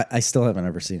 I still haven't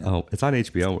ever seen it. Oh, it's on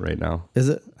HBO right now. Is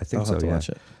it? I think I'll so, have to yeah. watch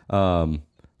it.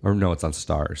 Or no, it's on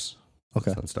Stars.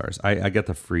 Okay. It's on Stars. I get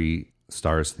the free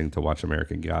Stars thing to watch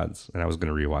American Gods, and I was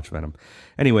going to rewatch Venom.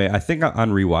 Anyway, I think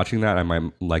on rewatching that, I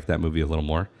might like that movie a little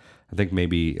more. I think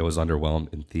maybe it was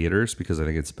underwhelmed in theaters because I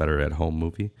think it's better at home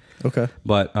movie. Okay.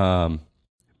 But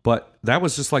that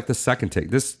was just like the second take.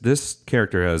 This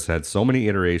character has had so many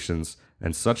iterations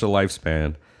and such a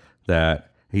lifespan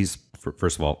that he's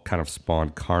first of all kind of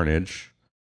spawned Carnage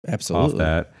Absolutely.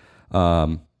 off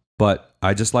that. But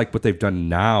I just like what they've done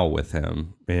now with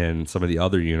him in some of the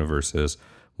other universes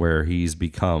where he's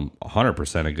become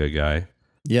 100% a good guy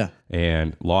Yeah.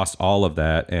 and lost all of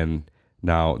that. And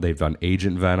now they've done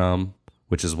Agent Venom,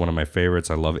 which is one of my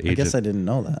favorites. I love Agent. I guess I didn't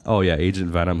know that. Oh yeah,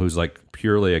 Agent Venom, who's like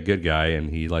purely a good guy,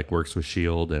 and he like works with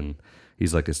Shield, and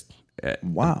he's like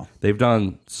Wow. They've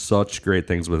done such great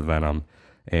things with Venom,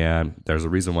 and there's a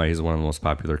reason why he's one of the most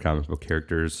popular comic book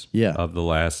characters of the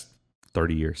last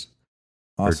 30 years.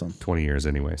 Awesome. Or 20 years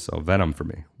anyway. So Venom for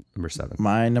me, number 7.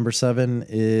 My number 7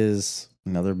 is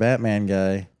another Batman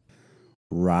guy,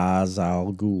 Ra's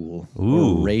al Ghul.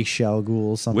 Ooh. Or Ra's al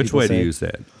Ghul. Some Which people way say. do you say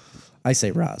it? I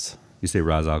say Ra's. You say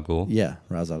Ra's al Ghul? Yeah,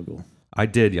 Ra's al Ghul. I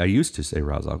did. I used to say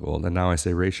Ra's al Ghul, and now I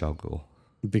say Ra's al Ghul.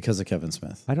 Because of Kevin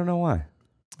Smith. I don't know why.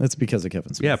 It's because of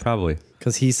Kevin Smith. Yeah, probably.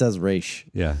 Because he says Ra's.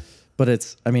 Yeah. But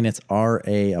it's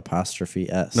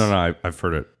R-A''S. No, I've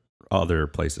heard it other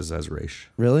places as Ra's.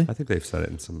 Really? I think they've said it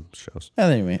in some shows.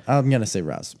 Anyway, I'm going to say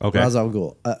Ra's. Okay. Ra's al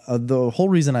Ghul. The whole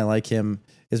reason I like him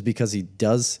is because he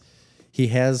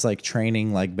has like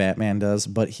training like Batman does,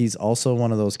 but he's also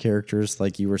one of those characters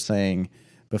like you were saying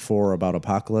before about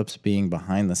Apocalypse being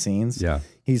behind the scenes. Yeah.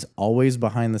 He's always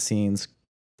behind the scenes,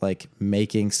 like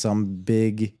making some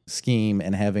big scheme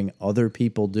and having other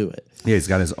people do it. Yeah, he's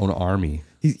got his own army.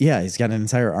 He's got an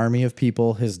entire army of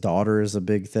people. His daughter is a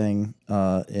big thing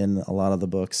in a lot of the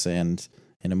books and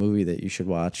in a movie that you should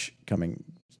watch coming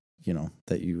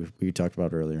that we talked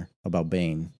about earlier about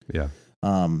Bane. Yeah.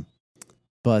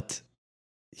 But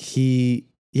he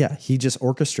just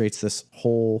orchestrates this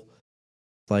whole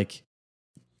like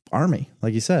army,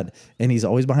 like you said, and he's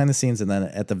always behind the scenes. And then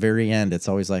at the very end, it's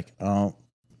always like, oh,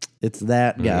 it's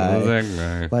that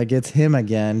guy. Like it's him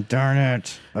again. Darn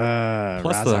it.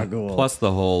 Plus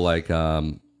the whole like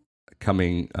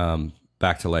coming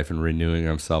back to life and renewing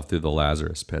himself through the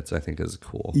Lazarus pits, I think is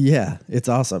cool. Yeah, it's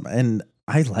awesome. And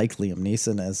I like Liam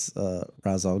Neeson as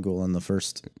Ra's al Ghul in the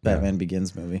first Batman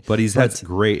Begins movie. But he's had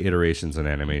great iterations in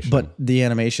animation. But the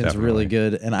animation's really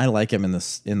good, and I like him in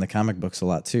the comic books a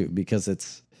lot too, because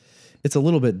it's a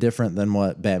little bit different than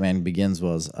what Batman Begins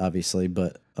was, obviously.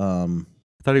 But I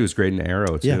thought he was great in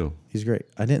Arrow too. Yeah, he's great.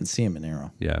 I didn't see him in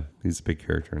Arrow. Yeah, he's a big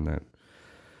character in that.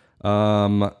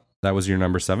 That was your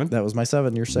number 7? That was my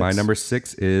 7. Your 6. My number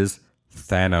 6 is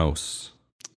Thanos.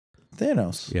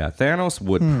 Yeah, Thanos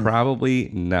would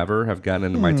probably never have gotten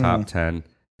into my top 10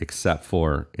 except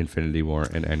for Infinity War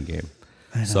and Endgame.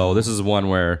 So this is one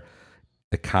where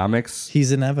the comics...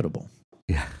 He's inevitable.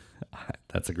 Yeah,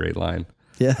 that's a great line.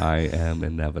 Yeah. I am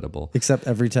inevitable. Except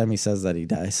every time he says that, he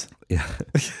dies. Yeah.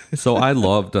 So I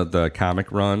loved the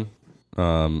comic run,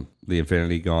 the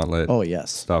Infinity Gauntlet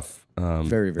stuff.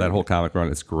 Very that whole comic run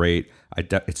is great.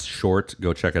 It's short.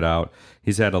 Go check it out.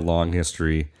 He's had a long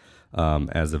history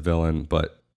as a villain,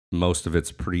 but most of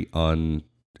it's pretty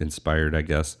uninspired, I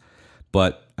guess.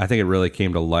 But I think it really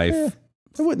came to life.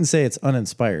 I wouldn't say it's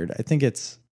uninspired. I think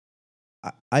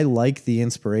I like the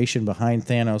inspiration behind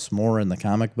Thanos more in the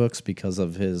comic books because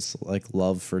of his like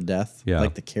love for death,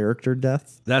 like the character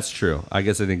death. That's true. I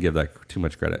guess I didn't give that too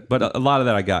much credit, but a lot of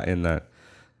that I got in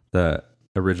the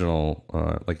original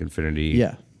like Infinity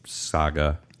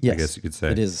Saga. Yes, I guess you could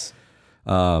say it is.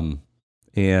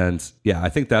 And yeah, I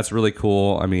think that's really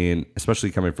cool. I mean,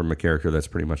 especially coming from a character that's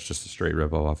pretty much just a straight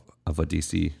rip-off of a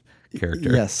DC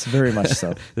character. Yes, very much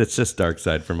so. It's just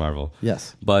Darkseid for Marvel.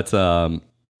 Yes. But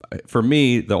for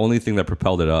me, the only thing that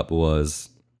propelled it up was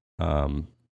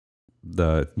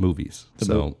the movies.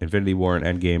 Infinity War and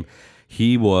Endgame,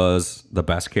 he was the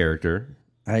best character.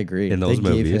 I agree. In those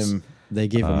movies. They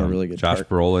gave him a really good Josh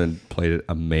Brolin played it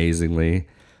amazingly.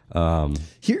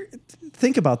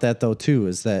 Think about that though too,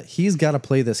 is that he's got to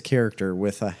play this character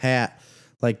with a hat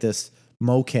like this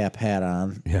mocap hat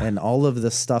on and all of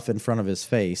this stuff in front of his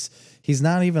face. He's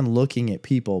not even looking at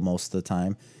people most of the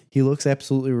time. He looks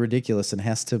absolutely ridiculous and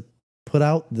has to put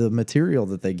out the material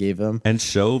that they gave him and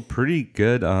show pretty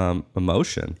good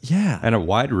emotion. Yeah, and a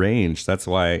wide range. That's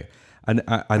why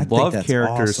I love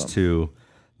characters too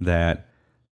that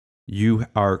you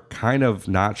are kind of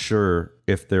not sure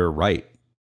if they're right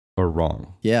or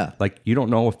wrong. Yeah. Like you don't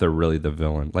know if they're really the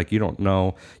villain. Like you don't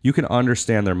know. You can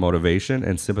understand their motivation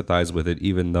and sympathize with it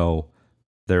even though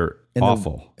they're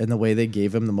awful. And the way they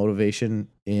gave him the motivation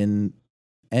in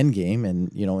Endgame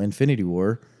and, Infinity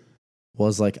War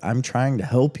was like, I'm trying to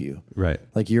help you. Right.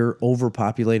 Like you're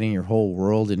overpopulating your whole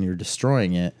world and you're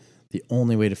destroying it. The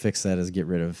only way to fix that is get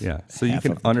rid of So you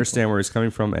can understand where he's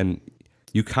coming from and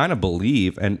you kind of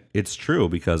believe, and it's true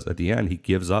because at the end he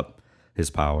gives up his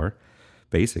power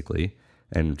basically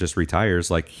and just retires.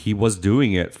 Like he was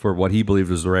doing it for what he believed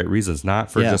was the right reasons,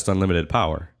 not for just unlimited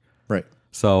power. Right.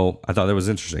 So I thought that was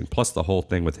interesting. Plus the whole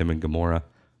thing with him and Gamora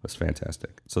was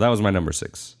fantastic. So that was my number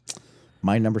 6.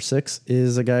 My number 6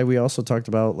 is a guy we also talked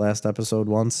about last episode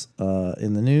once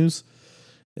in the news,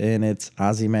 and it's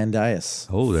Ozymandias.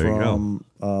 Oh, there you go. From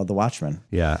The Watchmen.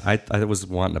 Yeah, I was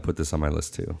wanting to put this on my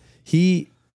list too. He,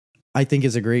 I think,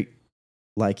 is a great,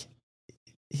 like,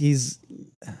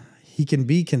 he can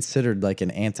be considered like an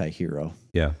anti-hero.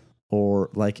 Yeah. Or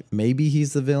like maybe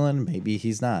he's the villain, maybe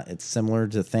he's not. It's similar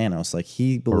to Thanos. Like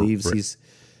he believes he's...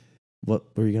 What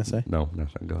were you going to say? No,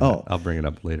 nothing. Go ahead. I'll bring it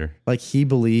up later. Like he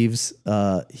believes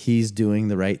he's doing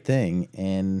the right thing.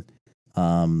 And,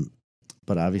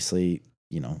 but obviously,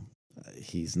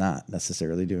 he's not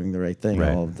necessarily doing the right thing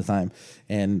all of the time.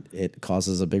 And it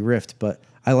causes a big rift. But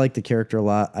I like the character a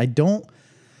lot. I don't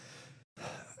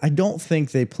think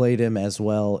they played him as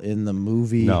well in the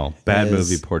movie. No, bad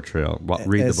movie portrayal.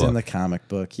 Read the book. In the comic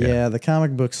book. Yeah, the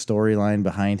comic book storyline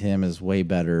behind him is way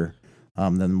better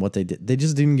than what they did. They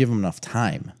just didn't give him enough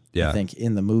time, I think,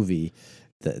 in the movie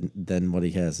than what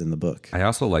he has in the book. I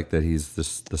also like that he's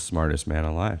the smartest man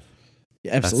alive.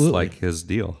 Yeah, absolutely. That's like his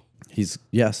deal.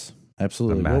 Yes,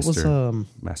 absolutely. What was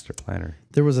master planner?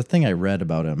 There was a thing I read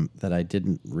about him that I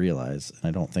didn't realize, and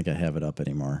I don't think I have it up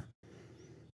anymore.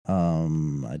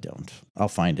 I don't. I'll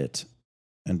find it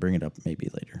and bring it up maybe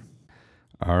later.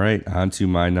 All right, on to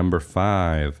my number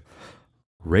 5,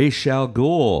 Ra's al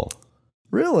Ghul.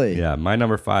 Really? Yeah, my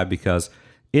number 5 because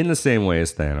in the same way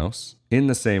as Thanos, in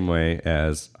the same way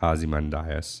as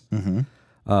Ozymandias.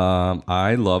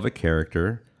 I love a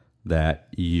character that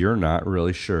you're not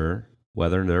really sure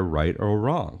whether they're right or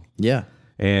wrong. Yeah.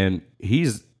 And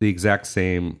he's the exact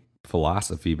same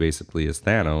philosophy, basically, as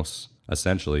Thanos,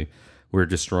 essentially. We're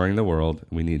destroying the world.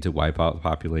 We need to wipe out the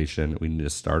population. We need to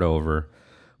start over.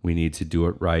 We need to do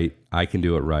it right. I can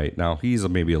do it right. Now, he's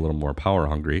maybe a little more power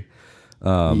hungry.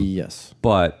 Yes.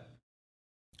 But,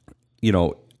 you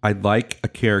know, I like a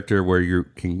character where you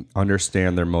can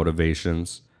understand their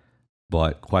motivations,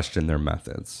 but question their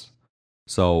methods.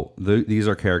 So these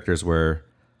are characters where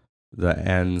the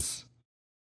ends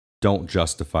don't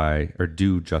justify or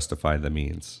do justify the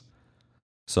means.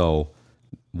 So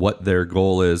what their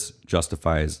goal is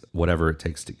justifies whatever it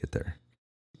takes to get there.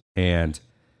 And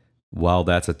while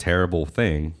that's a terrible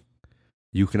thing,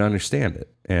 you can understand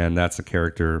it. And that's a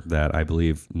character that I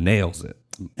believe nails it,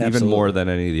 even more than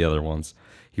any of the other ones.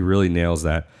 He really nails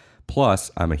that.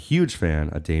 Plus, I'm a huge fan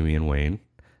of Damian Wayne.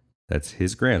 That's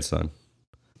his grandson.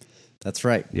 That's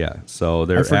right. Yeah. So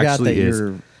there I forgot actually that is.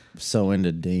 you're so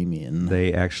into Damien.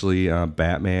 They actually,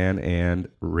 Batman and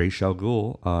Ra's al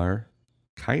Ghul are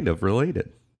kind of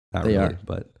related. Not They really, are.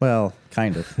 but Well,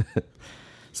 kind of.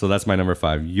 so that's my number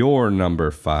 5. Your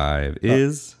number 5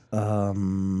 is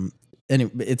And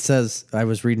it says, I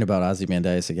was reading about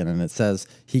Ozymandias again, and it says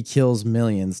he kills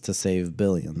millions to save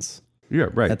billions. yeah,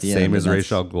 right. at the Same end, as and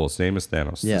Ra's al Ghul, same as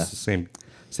Thanos. Yeah. It's the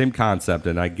same concept,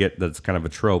 and I get that it's kind of a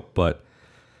trope, but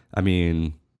I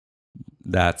mean,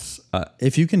 that's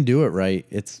If you can do it right,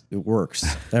 it works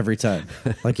every time.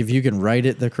 Like if you can write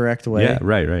it the correct way. yeah,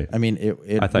 right. I mean,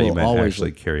 it I thought will you meant always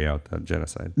actually carry out the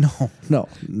genocide. No,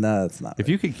 that's not. If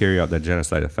you can carry out that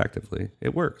genocide effectively,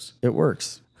 it works. It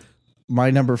works. My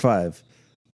number 5,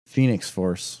 Phoenix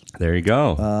Force. There you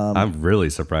go. I'm really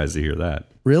surprised to hear that.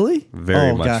 Really?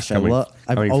 Very much. Gosh, Coming I've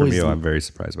from always you, I'm very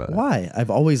surprised by that. Why? I've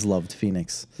always loved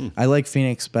Phoenix. I like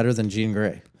Phoenix better than Jean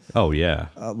Grey, Oh, yeah.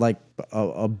 like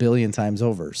a billion times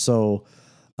over. So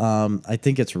I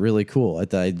think it's really cool.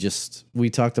 We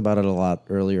talked about it a lot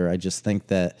earlier. I just think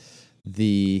that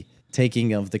the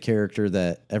taking of the character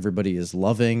that everybody is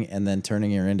loving and then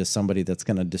turning her into somebody that's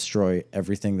going to destroy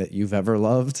everything that you've ever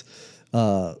loved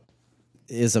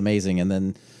is amazing. And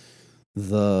then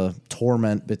the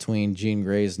torment between Jean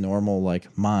Grey's normal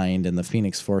like mind and the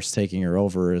Phoenix Force taking her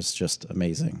over is just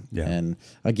amazing. Yeah. And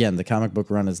again, the comic book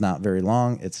run is not very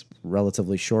long. It's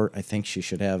relatively short. I think she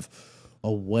should have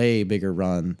a way bigger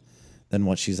run than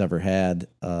what she's ever had,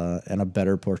 and a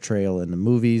better portrayal in the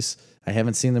movies. I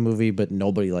haven't seen the movie, but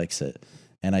nobody likes it.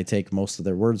 And I take most of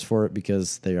their words for it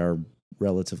because they are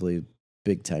relatively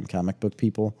big time comic book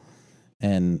people.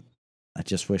 And I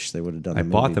just wish they would have done I the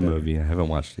movie. bought the better. movie. I haven't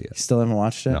watched it You yet. still haven't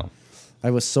watched it? No.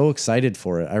 I was so excited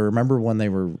for it. I remember when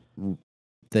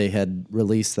they had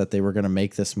released that they were going to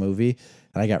make this movie,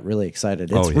 and I got really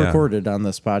excited. It's recorded on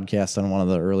this podcast on one of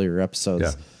the earlier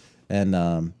episodes. Yeah. And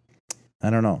I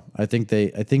don't know. I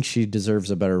think she deserves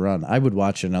a better run. I would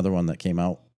watch another one that came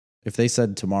out. If they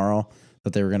said tomorrow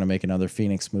that they were going to make another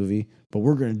Phoenix movie, but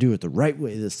we're going to do it the right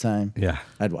way this time, Yeah.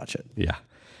 I'd watch it. Yeah.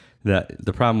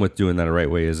 The problem with doing that the right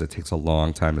way is it takes a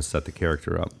long time to set the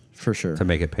character up For sure. to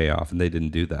make it pay off, and they didn't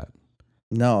do that.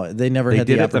 No, they never They had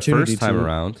did the it the opportunity first time to.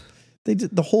 around. They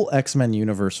did. The whole X-Men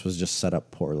universe was just set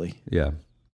up poorly. Yeah.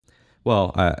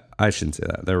 Well, I shouldn't say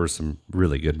that. There were some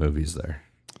really good movies there.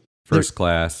 First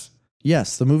Class.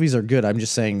 Yes, the movies are good. I'm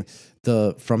just saying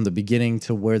from the beginning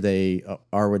to where they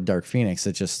are with Dark Phoenix,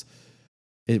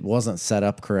 it wasn't set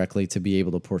up correctly to be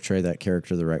able to portray that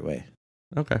character the right way.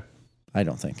 Okay. I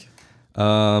don't think.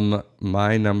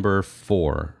 My number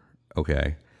 4.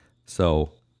 Okay.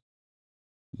 So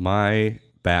my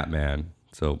Batman.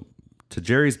 So to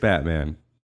Jerry's Batman,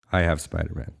 I have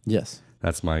Spider-Man. Yes.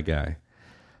 That's my guy.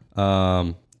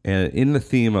 And in the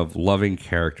theme of loving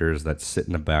characters that sit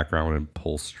in the background and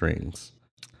pull strings,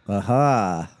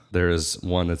 Aha. there is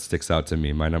one that sticks out to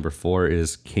me. My number 4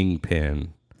 is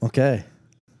Kingpin, Okay.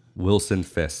 Wilson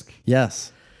Fisk.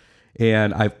 Yes.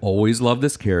 And I've always loved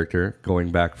this character,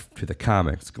 going back to the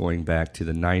comics, going back to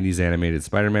the 90s animated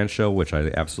Spider-Man show, which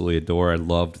I absolutely adore. I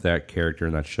loved that character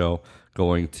in that show,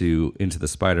 going to Into the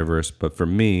Spider-Verse. But for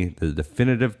me, the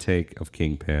definitive take of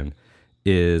Kingpin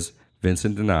is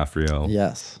Vincent D'Onofrio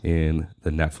Yes. in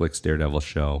the Netflix Daredevil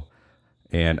show.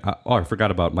 And I forgot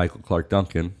about Michael Clark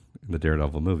Duncan in the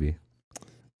Daredevil movie.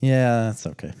 Yeah, that's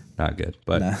okay. Not good,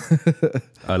 but Nah.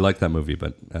 I like that movie,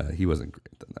 but he wasn't great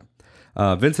in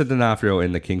that. Vincent D'Onofrio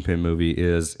in the Kingpin movie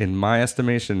is, in my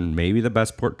estimation, maybe the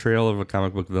best portrayal of a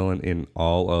comic book villain in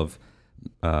all of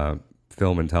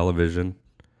film and television.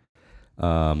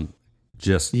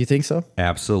 Just You think so?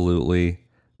 absolutely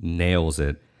nails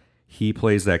it. He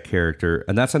plays that character,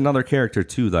 and that's another character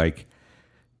too. Like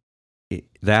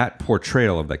that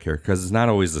portrayal of that character, because it's not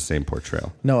always the same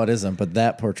portrayal. No, it isn't. But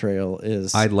that portrayal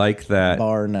is. I like that.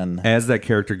 Bar none. As that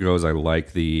character goes, I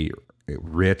like the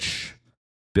rich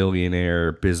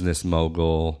billionaire business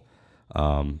mogul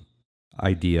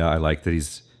idea. I like that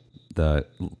he's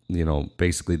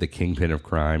basically the kingpin of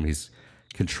crime. He's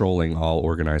controlling all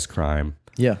organized crime.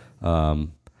 Yeah.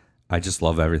 I just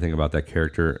love everything about that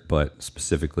character, but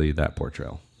specifically that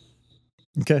portrayal.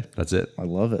 Okay. That's it. I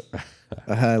love it.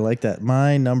 I like that.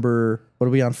 My number, what are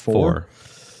we on? 4?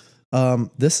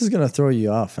 This is going to throw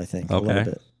you off, I think, a little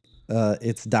bit.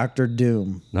 It's Dr.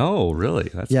 Doom. No, really?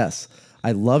 Yes.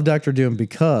 I love Dr. Doom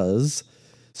because,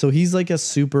 so he's like a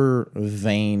super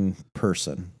vain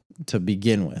person to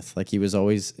begin with. Like he was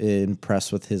always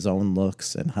impressed with his own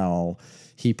looks and how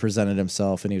he presented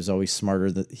himself, and he was always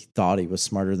he thought he was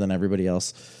smarter than everybody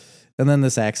else. And then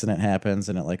this accident happens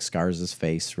and it like scars his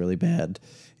face really bad.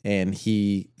 And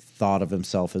he thought of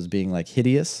himself as being like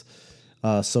hideous.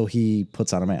 So he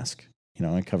puts on a mask,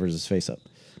 and covers his face up.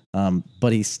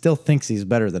 But he still thinks he's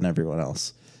better than everyone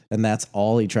else. And that's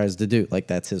all he tries to do. Like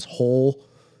that's his whole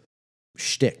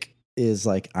shtick is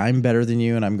like, I'm better than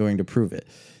you and I'm going to prove it.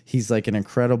 He's like an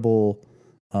incredible,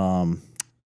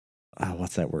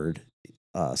 what's that word?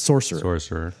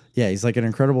 Sorcerer. Yeah, he's like an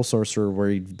incredible sorcerer where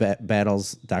he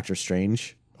battles Doctor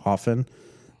Strange often.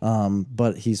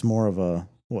 But he's more of a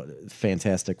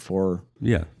Fantastic Four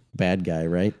bad guy,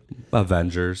 right?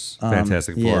 Avengers,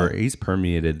 Fantastic Four. He's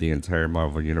permeated the entire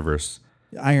Marvel universe.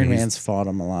 Iron Man's fought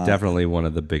him a lot. Definitely one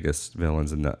of the biggest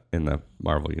villains in the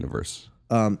Marvel universe.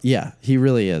 Yeah, he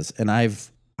really is. And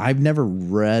I've never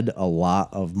read a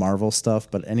lot of Marvel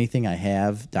stuff, but anything I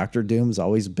have, Dr. Doom's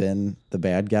always been the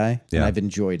bad guy, and I've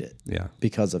enjoyed it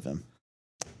because of him.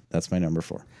 That's my number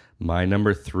 4. My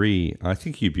number 3, I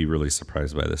think you'd be really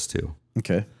surprised by this too.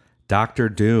 Okay. Dr.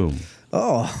 Doom.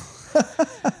 Oh.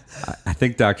 I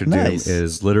think Dr. Doom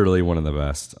is literally one of the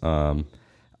best.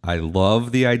 I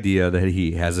love the idea that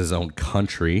he has his own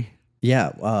country. Yeah.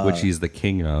 Which he's the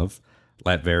king of.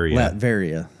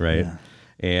 Latveria. Right. Yeah.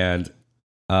 And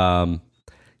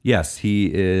yes,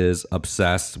 he is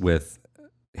obsessed with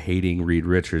hating Reed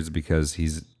Richards because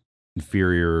he's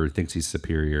inferior or thinks he's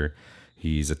superior.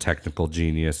 He's a technical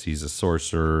genius. He's a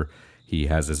sorcerer. He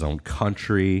has his own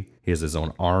country. He has his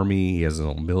own army. He has his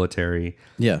own military.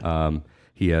 Yeah.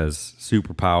 He has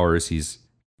superpowers. He's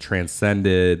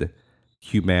transcended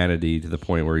humanity to the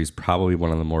point where he's probably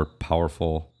one of the more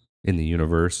powerful in the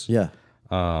universe. Yeah.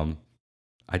 And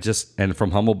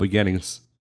from humble beginnings.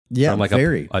 Yeah. From like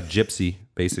very. A gypsy,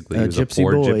 basically. He was gypsy a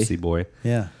poor boy. gypsy boy.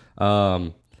 Yeah.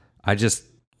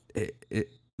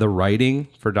 The writing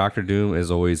for Dr. Doom is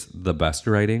always the best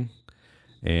writing.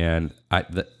 And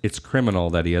it's criminal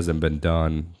that he hasn't been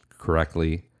done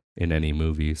correctly in any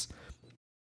movies.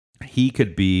 He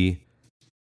could be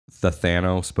the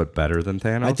Thanos, but better than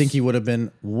Thanos. I think he would have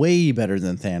been way better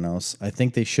than Thanos. I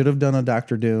think they should have done a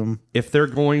Dr. Doom. If they're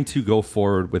going to go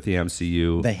forward with the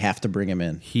MCU, they have to bring him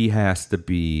in. He has to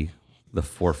be the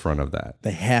forefront of that.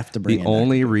 They have to bring him in. The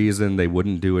only reason they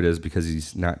wouldn't do it is because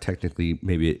he's not technically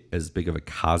maybe as big of a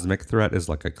cosmic threat as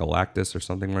like a Galactus or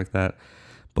something like that.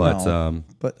 But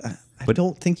I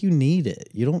don't think you need it.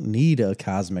 You don't need a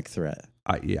cosmic threat.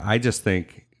 I just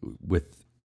think with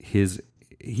he's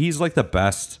like the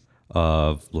best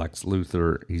of Lex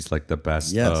Luthor. He's like the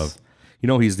best of,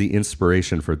 he's the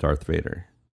inspiration for Darth Vader.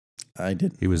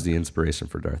 He was the inspiration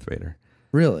for Darth Vader.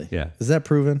 Really? Yeah. Is that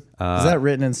proven? Is that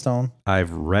written in stone?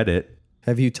 I've read it.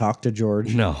 Have you talked to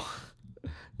George? No,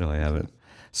 I haven't.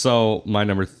 So my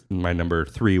number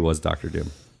 3 was Dr.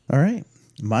 Doom. All right.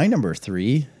 My number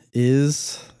 3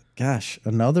 is,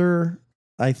 another,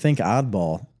 I think,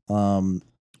 oddball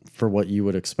for what you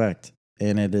would expect.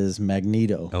 And it is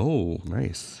Magneto. Oh,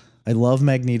 nice. I love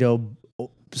Magneto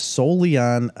solely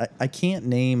on, I can't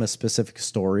name a specific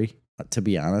story, to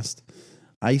be honest.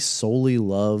 I solely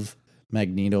love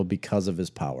Magneto because of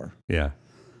his power. Yeah.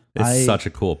 It's such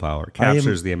a cool power.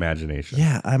 Captures the imagination.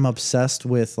 Yeah, I'm obsessed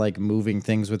with like moving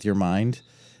things with your mind.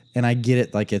 And I get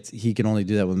it, like he can only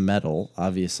do that with metal,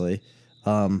 obviously.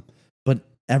 But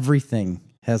everything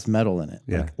has metal in it.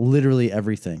 Yeah. Like literally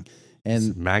everything. And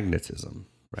it's magnetism.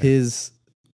 Right? His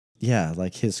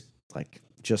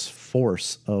just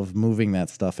force of moving that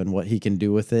stuff and what he can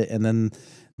do with it. And then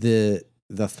the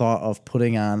thought of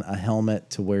putting on a helmet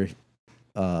to where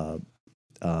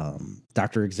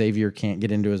Dr. Xavier can't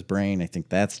get into his brain. I think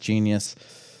that's genius.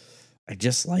 I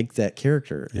just like that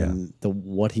character and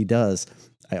what he does.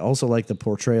 I also like the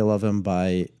portrayal of him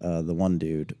by the one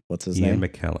dude. What's his name? Ian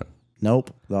McKellen.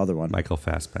 Nope, the other one. Michael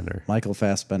Fassbender. Michael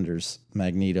Fassbender's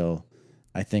Magneto,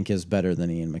 I think, is better than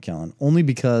Ian McKellen, only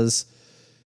because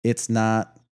it's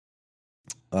not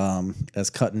as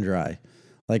cut and dry.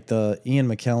 Like the Ian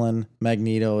McKellen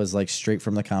Magneto is like straight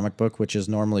from the comic book, which is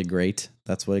normally great.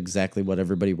 That's exactly what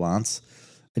everybody wants.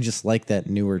 I just like that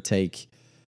newer take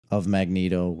of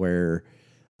Magneto where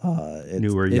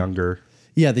younger.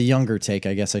 Yeah, the younger take,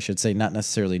 I guess I should say, not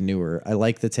necessarily newer. I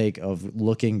like the take of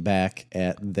looking back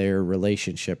at their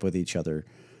relationship with each other,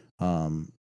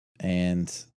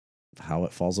 and how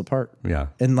it falls apart. Yeah.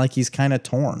 And like he's kind of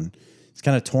torn. He's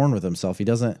kind of torn with himself.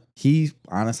 He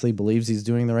honestly believes he's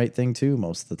doing the right thing too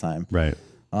most of the time. Right.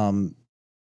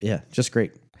 Yeah, just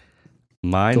great.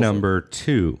 My number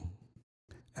 2,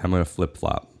 I'm going to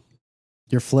flip-flop.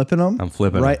 You're flipping them? I'm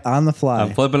flipping right them. On the fly.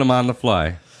 I'm flipping them on the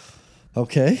fly.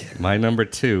 Okay. My number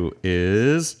 2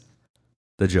 is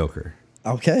the Joker.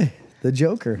 Okay. The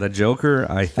Joker. The Joker,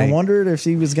 I think. I wondered if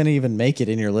he was going to even make it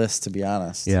in your list, to be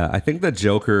honest. Yeah, I think the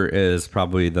Joker is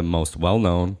probably the most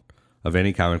well-known of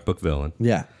any comic book villain.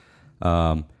 Yeah.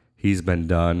 He's been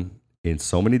done in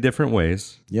so many different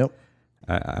ways. Yep.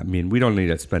 I mean, we don't need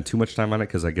to spend too much time on it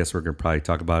because I guess we're going to probably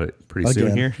talk about it pretty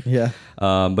soon here. Yeah.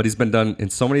 But he's been done in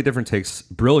so many different takes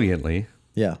brilliantly.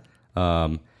 Yeah.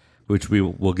 Which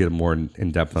we'll get more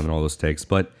in depth on all those takes.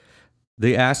 But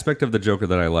the aspect of the Joker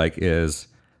that I like is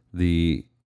the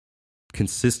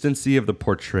consistency of the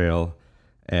portrayal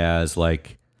as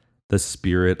like the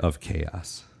spirit of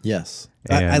chaos. Yes.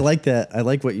 I like that. I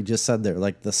like what you just said there,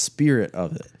 like the spirit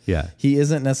of it. Yeah. He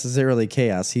isn't necessarily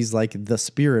chaos. He's like the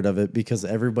spirit of it because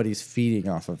everybody's feeding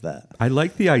off of that. I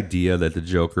like the idea that the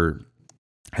Joker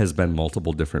has been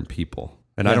multiple different people.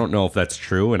 And I don't know if that's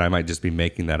true, and I might just be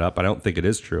making that up. I don't think it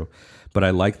is true. But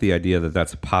I like the idea that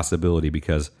that's a possibility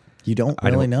because you don't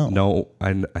really know. No,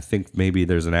 I think maybe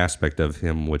there's an aspect of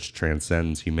him which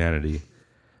transcends humanity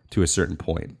to a certain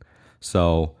point.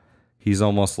 So he's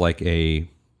almost like a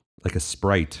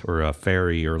sprite or a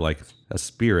fairy or like a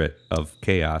spirit of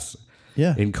chaos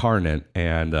incarnate.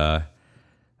 And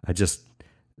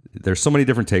there's so many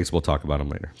different takes. We'll talk about them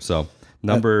later. So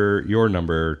your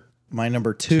number. My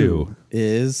number 2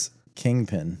 is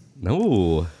Kingpin.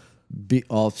 No.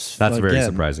 That's very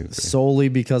surprising to me. Solely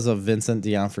because of Vincent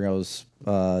D'Onofrio's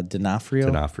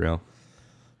D'Onofrio.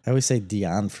 I always say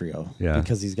D'Onofrio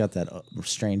because he's got that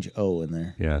strange O in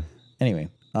there. Yeah. Anyway,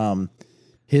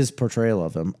 his portrayal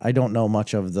of him. I don't know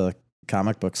much of the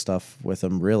comic book stuff with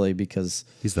him really because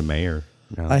he's the mayor.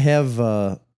 No. I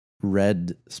have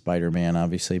read Spider-Man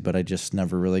obviously, but I just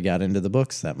never really got into the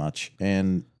books that much.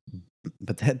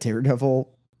 But that Daredevil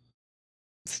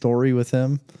story with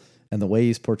him and the way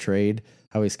he's portrayed,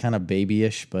 how he's kind of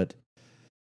babyish, but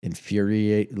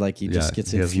infuriate, like he just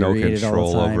gets infuriated has no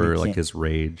control all the time. over like his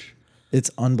rage.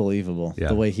 It's unbelievable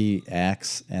the way he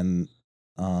acts, and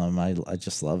I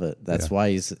just love it. That's why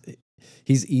he's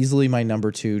easily my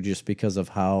number 2 just because of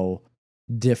how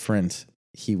different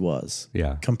he was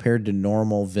compared to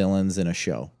normal villains in a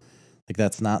show. Like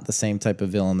that's not the same type of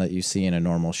villain that you see in a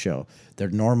normal show.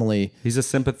 He's a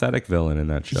sympathetic villain in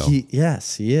that show.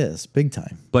 Yes, he is big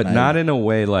time, but not in a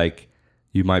way like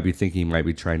you might be thinking he might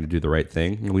be trying to do the right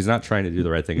thing. No, he's not trying to do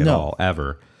the right thing at all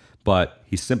ever. But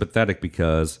he's sympathetic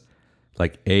because,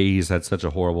 like, A, he's had such a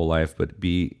horrible life, but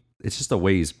B, it's just the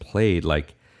way he's played.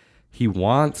 Like he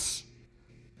wants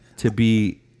to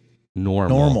be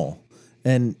normal,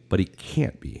 but he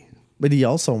can't be. But he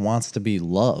also wants to be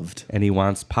loved, and he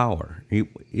wants power.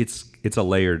 It's a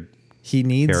layered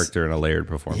character and a layered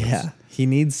performance. Yeah, he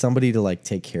needs somebody to like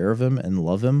take care of him and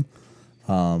love him,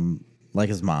 like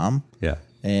his mom. Yeah,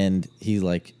 and he's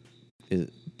like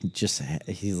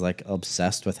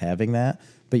obsessed with having that.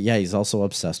 But yeah, he's also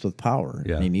obsessed with power.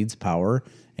 Yeah, and he needs power,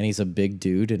 and he's a big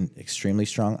dude and extremely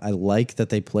strong. I like that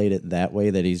they played it that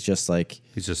way. That he's just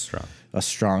strong, a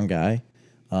strong guy.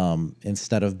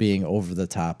 Instead of being over the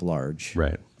top large.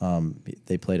 Right.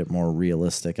 They played it more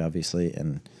realistic, obviously,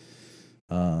 and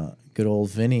good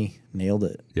old Vinny nailed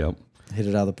it. Yep. Hit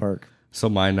it out of the park. So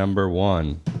my number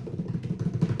 1,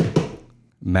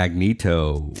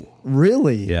 Magneto.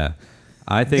 Really? Yeah.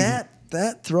 I think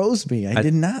that throws me. I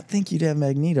did not think you'd have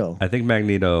Magneto. I think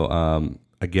Magneto,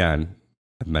 again,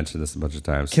 I've mentioned this a bunch of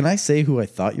times. Can I say who I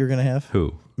thought you were going to have?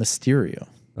 Who? Mysterio.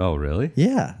 Oh, really?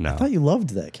 Yeah. No. I thought you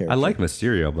loved that character. I like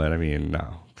Mysterio, but I mean,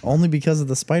 no. Only because of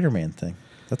the Spider-Man thing.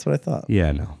 That's what I thought.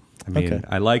 Yeah, no. I mean,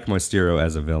 I like Mysterio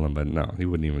as a villain, but no, he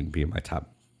wouldn't even be in my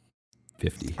top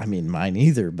 50. I mean, mine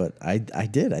either, but I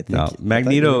did. I think no,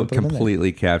 Magneto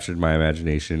completely captured my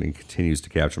imagination and continues to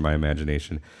capture my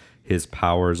imagination. His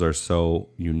powers are so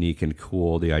unique and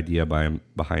cool, the idea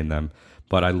behind them.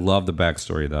 But I love the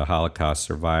backstory, the Holocaust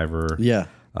survivor, Yeah.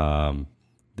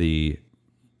 the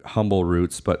humble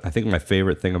roots. But I think my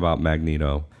favorite thing about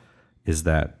Magneto is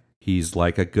that he's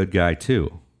like a good guy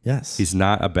too. Yes. He's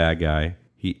not a bad guy.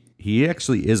 He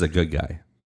actually is a good guy.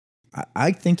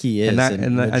 I think he is.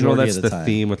 And I know that's of the time.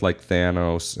 theme with like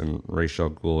Thanos and Ra's al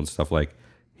Ghul and stuff. Like,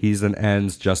 he's an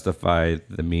ends justify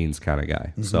the means kind of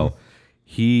guy. Mm-hmm. So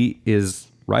he is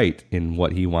right in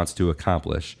what he wants to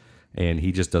accomplish, and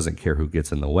he just doesn't care who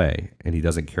gets in the way, and he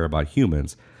doesn't care about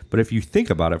humans. But if you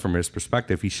think about it from his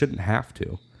perspective, he shouldn't have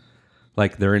to.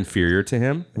 Like, they're inferior to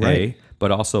him, Right. A,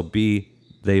 but also B,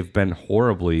 they've been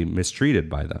horribly mistreated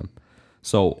by them.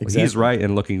 So he's Exactly. right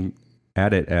in looking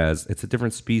at it as it's a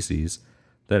different species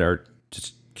that are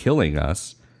just killing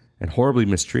us and horribly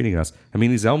mistreating us. I mean,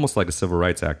 he's almost like a civil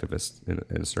rights activist in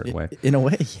a certain way. In a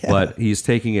way, yeah. But he's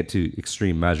taking it to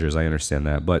extreme measures. I understand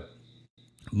that. But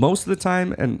most of the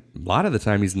time, and a lot of the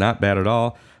time, he's not bad at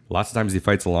all. Lots of times he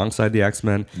fights alongside the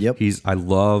X-Men. Yep. I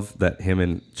love that him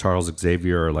and Charles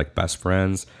Xavier are like best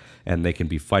friends, and they can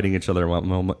be fighting each other one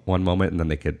moment, and then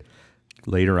they could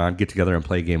later on get together and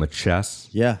play a game of chess,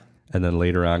 yeah. and then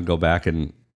later on go back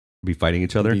and be fighting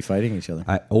each other. Be fighting each other.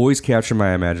 I always capture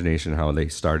my imagination how they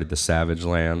started the Savage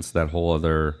Lands, that whole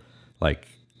other, like,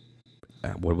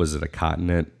 what was it, a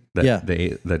continent that Yeah.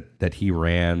 that he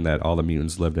ran, that all the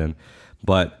mutants lived in.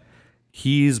 But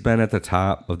he's been at the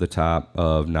top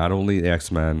of not only the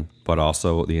X-Men, but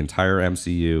also the entire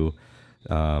MCU,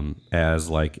 as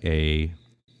like a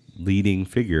leading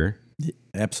figure.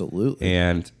 Absolutely.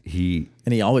 And he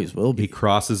always will be.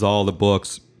 crosses all the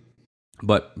books.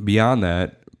 But beyond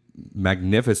that,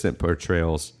 magnificent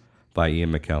portrayals by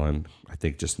Ian McKellen, I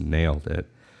think, just nailed it.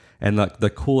 And the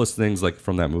coolest things, like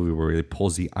from that movie where he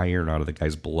pulls the iron out of the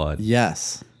guy's blood.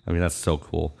 Yes. I mean, that's so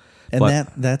cool. And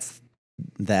But-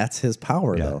 that's his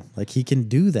power, Yeah. though. Like, he can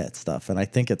do that stuff, and I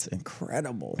think it's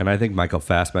incredible. And I think Michael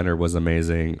Fassbender was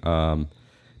amazing.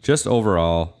 Just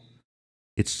overall,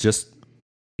 it's just,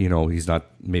 he's not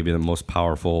maybe the most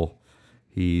powerful.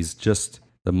 He's just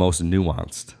the most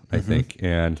nuanced, I think.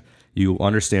 And you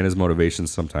understand his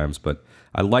motivations sometimes, but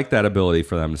I like that ability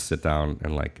for them to sit down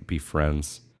and like be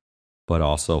friends, but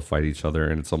also fight each other.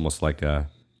 And it's almost like a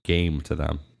game to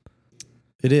them.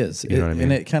 It is. You know what I mean?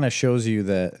 And it kind of shows you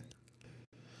that.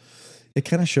 It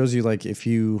kind of shows you, like, if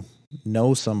you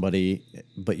know somebody,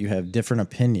 but you have different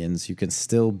opinions, you can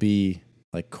still be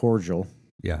like cordial.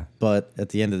 Yeah. But at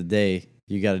the end of the day,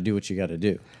 you got to do what you got to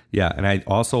do. Yeah. And I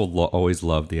also always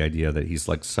love the idea that he's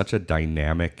like such a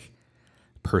dynamic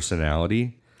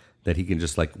personality that he can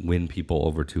just like win people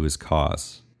over to his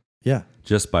cause Yeah.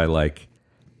 just by like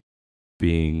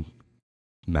being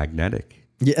magnetic.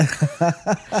 Yeah.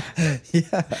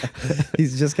 Yeah.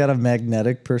 He's just got a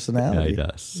magnetic Yeah, personality. he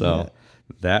does. So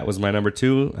that was my number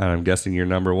 2. And I'm guessing your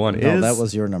number 1 No, is. that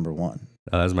was your number one.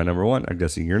 That was my number 1. I'm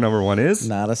guessing your number 1 is.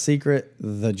 Not a secret,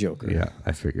 the Joker. Yeah,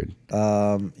 I figured.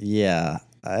 Yeah.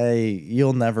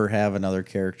 You'll never have another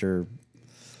character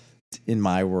in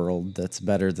my world that's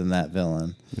better than that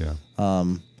villain. Yeah.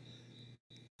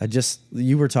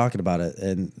 You were talking about it,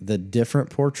 and the different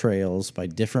portrayals by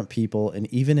different people, and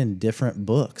even in different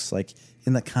books. Like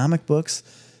in the comic books,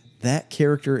 that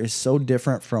character is so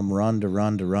different from run to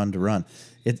run to run to run.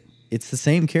 It's the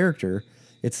same character,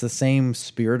 it's the same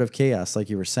spirit of chaos, like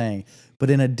you were saying, but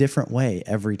in a different way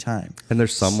every time. And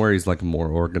there's somewhere he's like more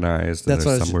organized, and That's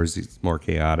what I there's was- somewhere he's more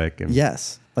chaotic. And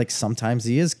Yes, like sometimes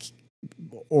he is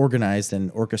organized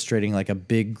and orchestrating like a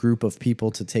big group of people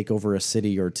to take over a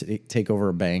city or to take over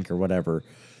a bank or whatever.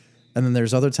 And then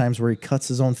there's other times where he cuts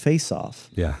his own face off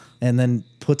yeah, and then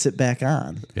puts it back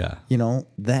on. yeah,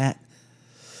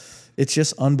 It's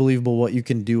just unbelievable what you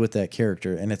can do with that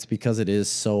character. And it's because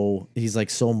he's like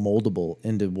so moldable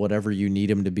into whatever you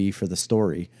need him to be for the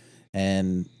story.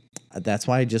 And that's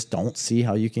why I just don't see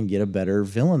how you can get a better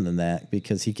villain than that,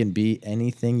 because he can be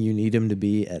anything you need him to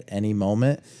be at any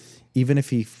moment. Even if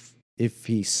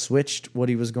he switched what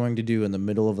he was going to do in the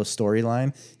middle of a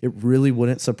storyline, it really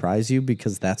wouldn't surprise you,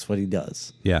 because that's what he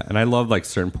does. yeah. And I love like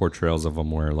certain portrayals of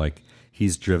him where like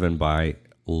he's driven by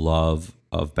love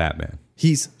of Batman.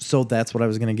 So that's what I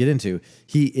was going to get into.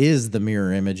 He is the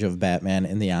mirror image of Batman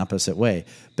in the opposite way.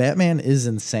 Batman is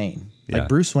insane. Yeah. Like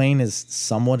Bruce Wayne is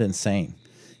somewhat insane.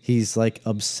 He's like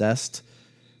obsessed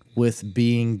with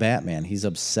being Batman. He's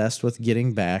obsessed with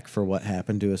getting back for what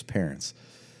happened to his parents.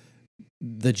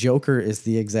 The Joker is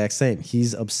the exact same.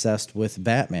 He's obsessed with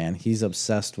Batman. He's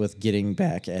obsessed with getting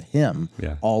back at him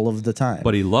all of the time.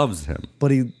 But he loves him.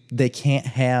 But they can't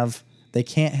have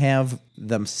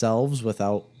themselves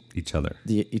without each other.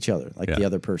 each other, like the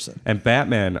other person. And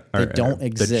Batman, They don't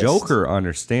exist. The Joker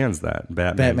understands that.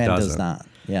 Batman doesn't. does not.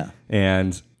 Yeah.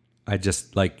 And I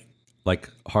just like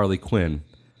Harley Quinn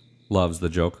loves the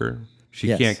Joker. She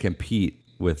Yes. can't compete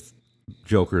with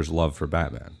Joker's love for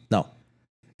Batman. No.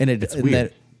 And it's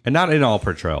Weird. And not in all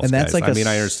portrayals. And that's guys. like I mean,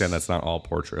 I understand that's not all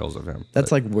portrayals of him.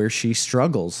 that's like where she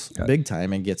struggles big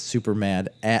time and gets super mad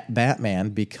at Batman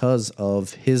because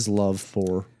of his love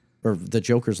for, or the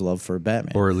Joker's love for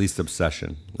Batman. or at least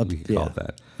obsession. We can call it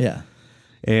that. Yeah.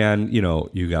 And,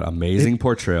 you got amazing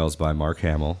portrayals by Mark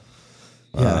Hamill.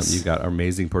 Yes. You got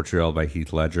amazing portrayal by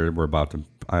Heath Ledger. We're about to,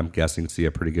 I'm guessing, see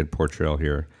a pretty good portrayal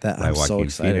here That by I'm so Joaquin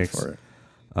excited Phoenix.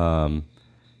 for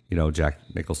it. Jack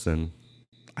Nicholson.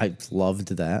 I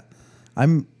loved that.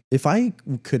 If I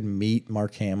could meet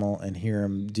Mark Hamill and hear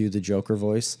him do the Joker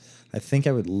voice, I think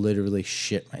I would literally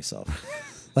shit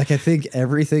myself. Like, I think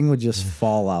everything would just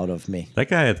fall out of me. That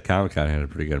guy at Comic-Con had a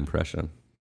pretty good impression.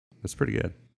 It's pretty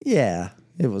good. Yeah,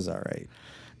 it was all right.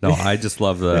 No, I just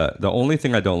love the only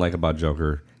thing I don't like about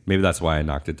Joker, maybe that's why I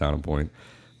knocked it down a point,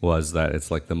 was that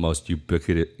it's like the most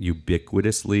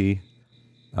ubiquitously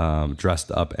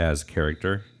dressed up as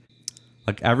character.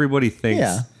 Like everybody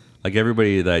thinks, like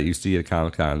everybody that you see at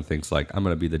Comic-Con thinks like, I'm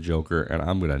going to be the Joker and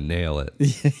I'm going to nail it.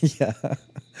 Yeah.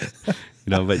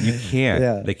 But you can't.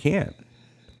 Yeah. They can't.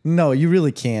 No, you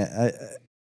really can't.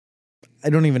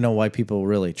 I don't even know why people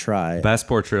really try. Best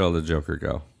portrayal of the Joker,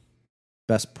 go.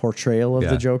 Best portrayal of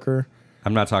the Joker?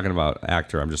 I'm not talking about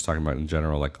actor. I'm just talking about in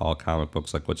general, like all comic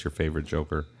books. Like, what's your favorite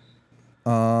Joker?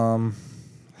 Oh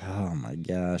my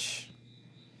gosh.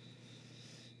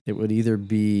 It would either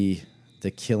be the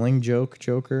Killing Joke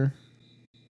Joker.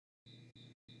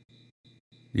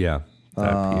 Yeah,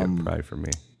 that'd be probably for me.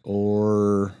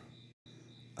 Or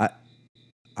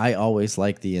I always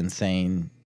like the insane,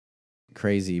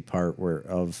 crazy part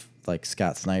of like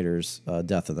Scott Snyder's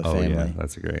Death of the Family. Yeah,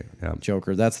 that's a great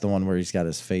Joker. That's the one where he's got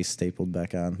his face stapled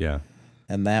back on. Yeah,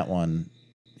 and that one.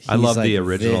 I love the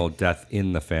original Death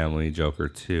in the Family Joker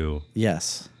too.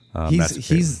 Yes,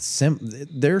 they're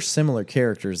they're similar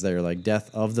characters there. Like Death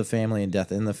of the Family and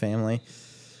Death in the Family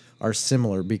are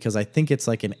similar because I think it's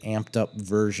like an amped up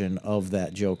version of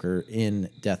that Joker in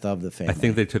Death of the Family. I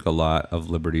think they took a lot of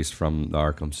liberties from the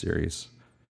Arkham series.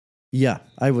 Yeah,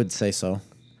 I would say so.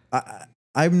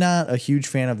 I'm not a huge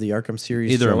fan of the Arkham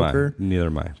series Joker. Neither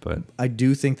am I. But I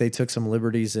do think they took some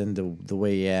liberties into the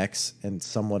way he acts and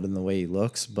somewhat in the way he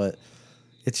looks. But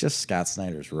it's just Scott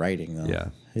Snyder's writing, though. Yeah,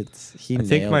 I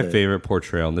think my favorite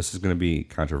portrayal, and this is going to be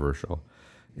controversial,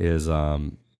 is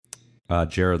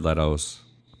Jared Leto's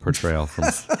portrayal from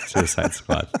Suicide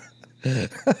Squad.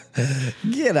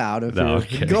 Get out of No,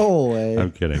 here. Go away.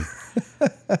 I'm kidding.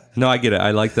 No, I get it. I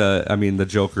like the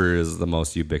Joker is the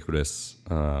most ubiquitous,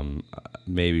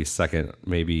 maybe second,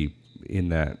 maybe in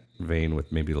that vein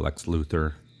with maybe Lex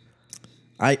Luthor.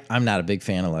 I'm not a big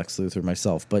fan of Lex Luthor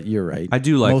myself, but you're right. I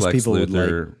do like Most Lex people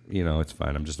Luthor. It's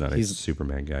fine. I'm just not a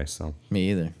Superman guy. So me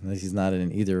either. He's not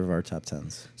in either of our top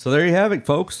 10s. So there you have it,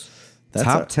 folks. That's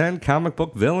top 10 comic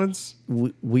book villains.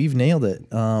 We've nailed it.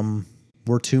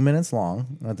 We're 2 minutes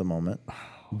long at the moment,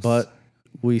 but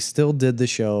we still did the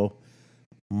show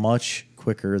much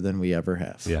quicker than we ever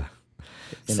have. Yeah.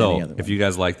 So if you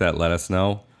guys like that, let us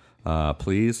know,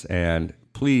 please. And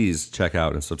please check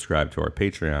out and subscribe to our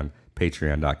Patreon,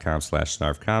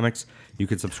 patreon.com/snarfcomics. You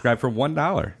can subscribe for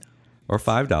 $1 or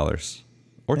 $5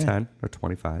 or 10 or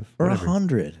 25 or whatever.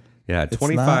 100. Yeah, It's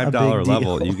 $25 not a big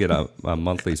level, deal. you get a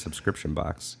monthly subscription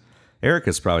box.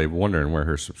 Erica's probably wondering where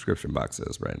her subscription box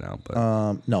is right now, but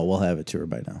No, we'll have it to her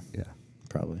by now. yeah.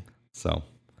 Probably. So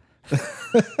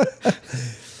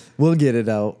We'll get it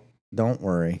out. Don't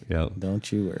worry. Yep. Don't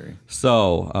you worry.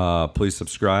 So please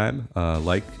subscribe,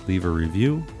 leave a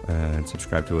review, and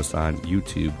subscribe to us on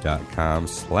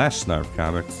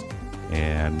youtube.com/snarfcomics.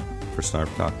 And for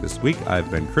Snarf Talk this week,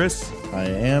 I've been Chris. I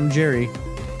am Jerry.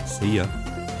 See ya.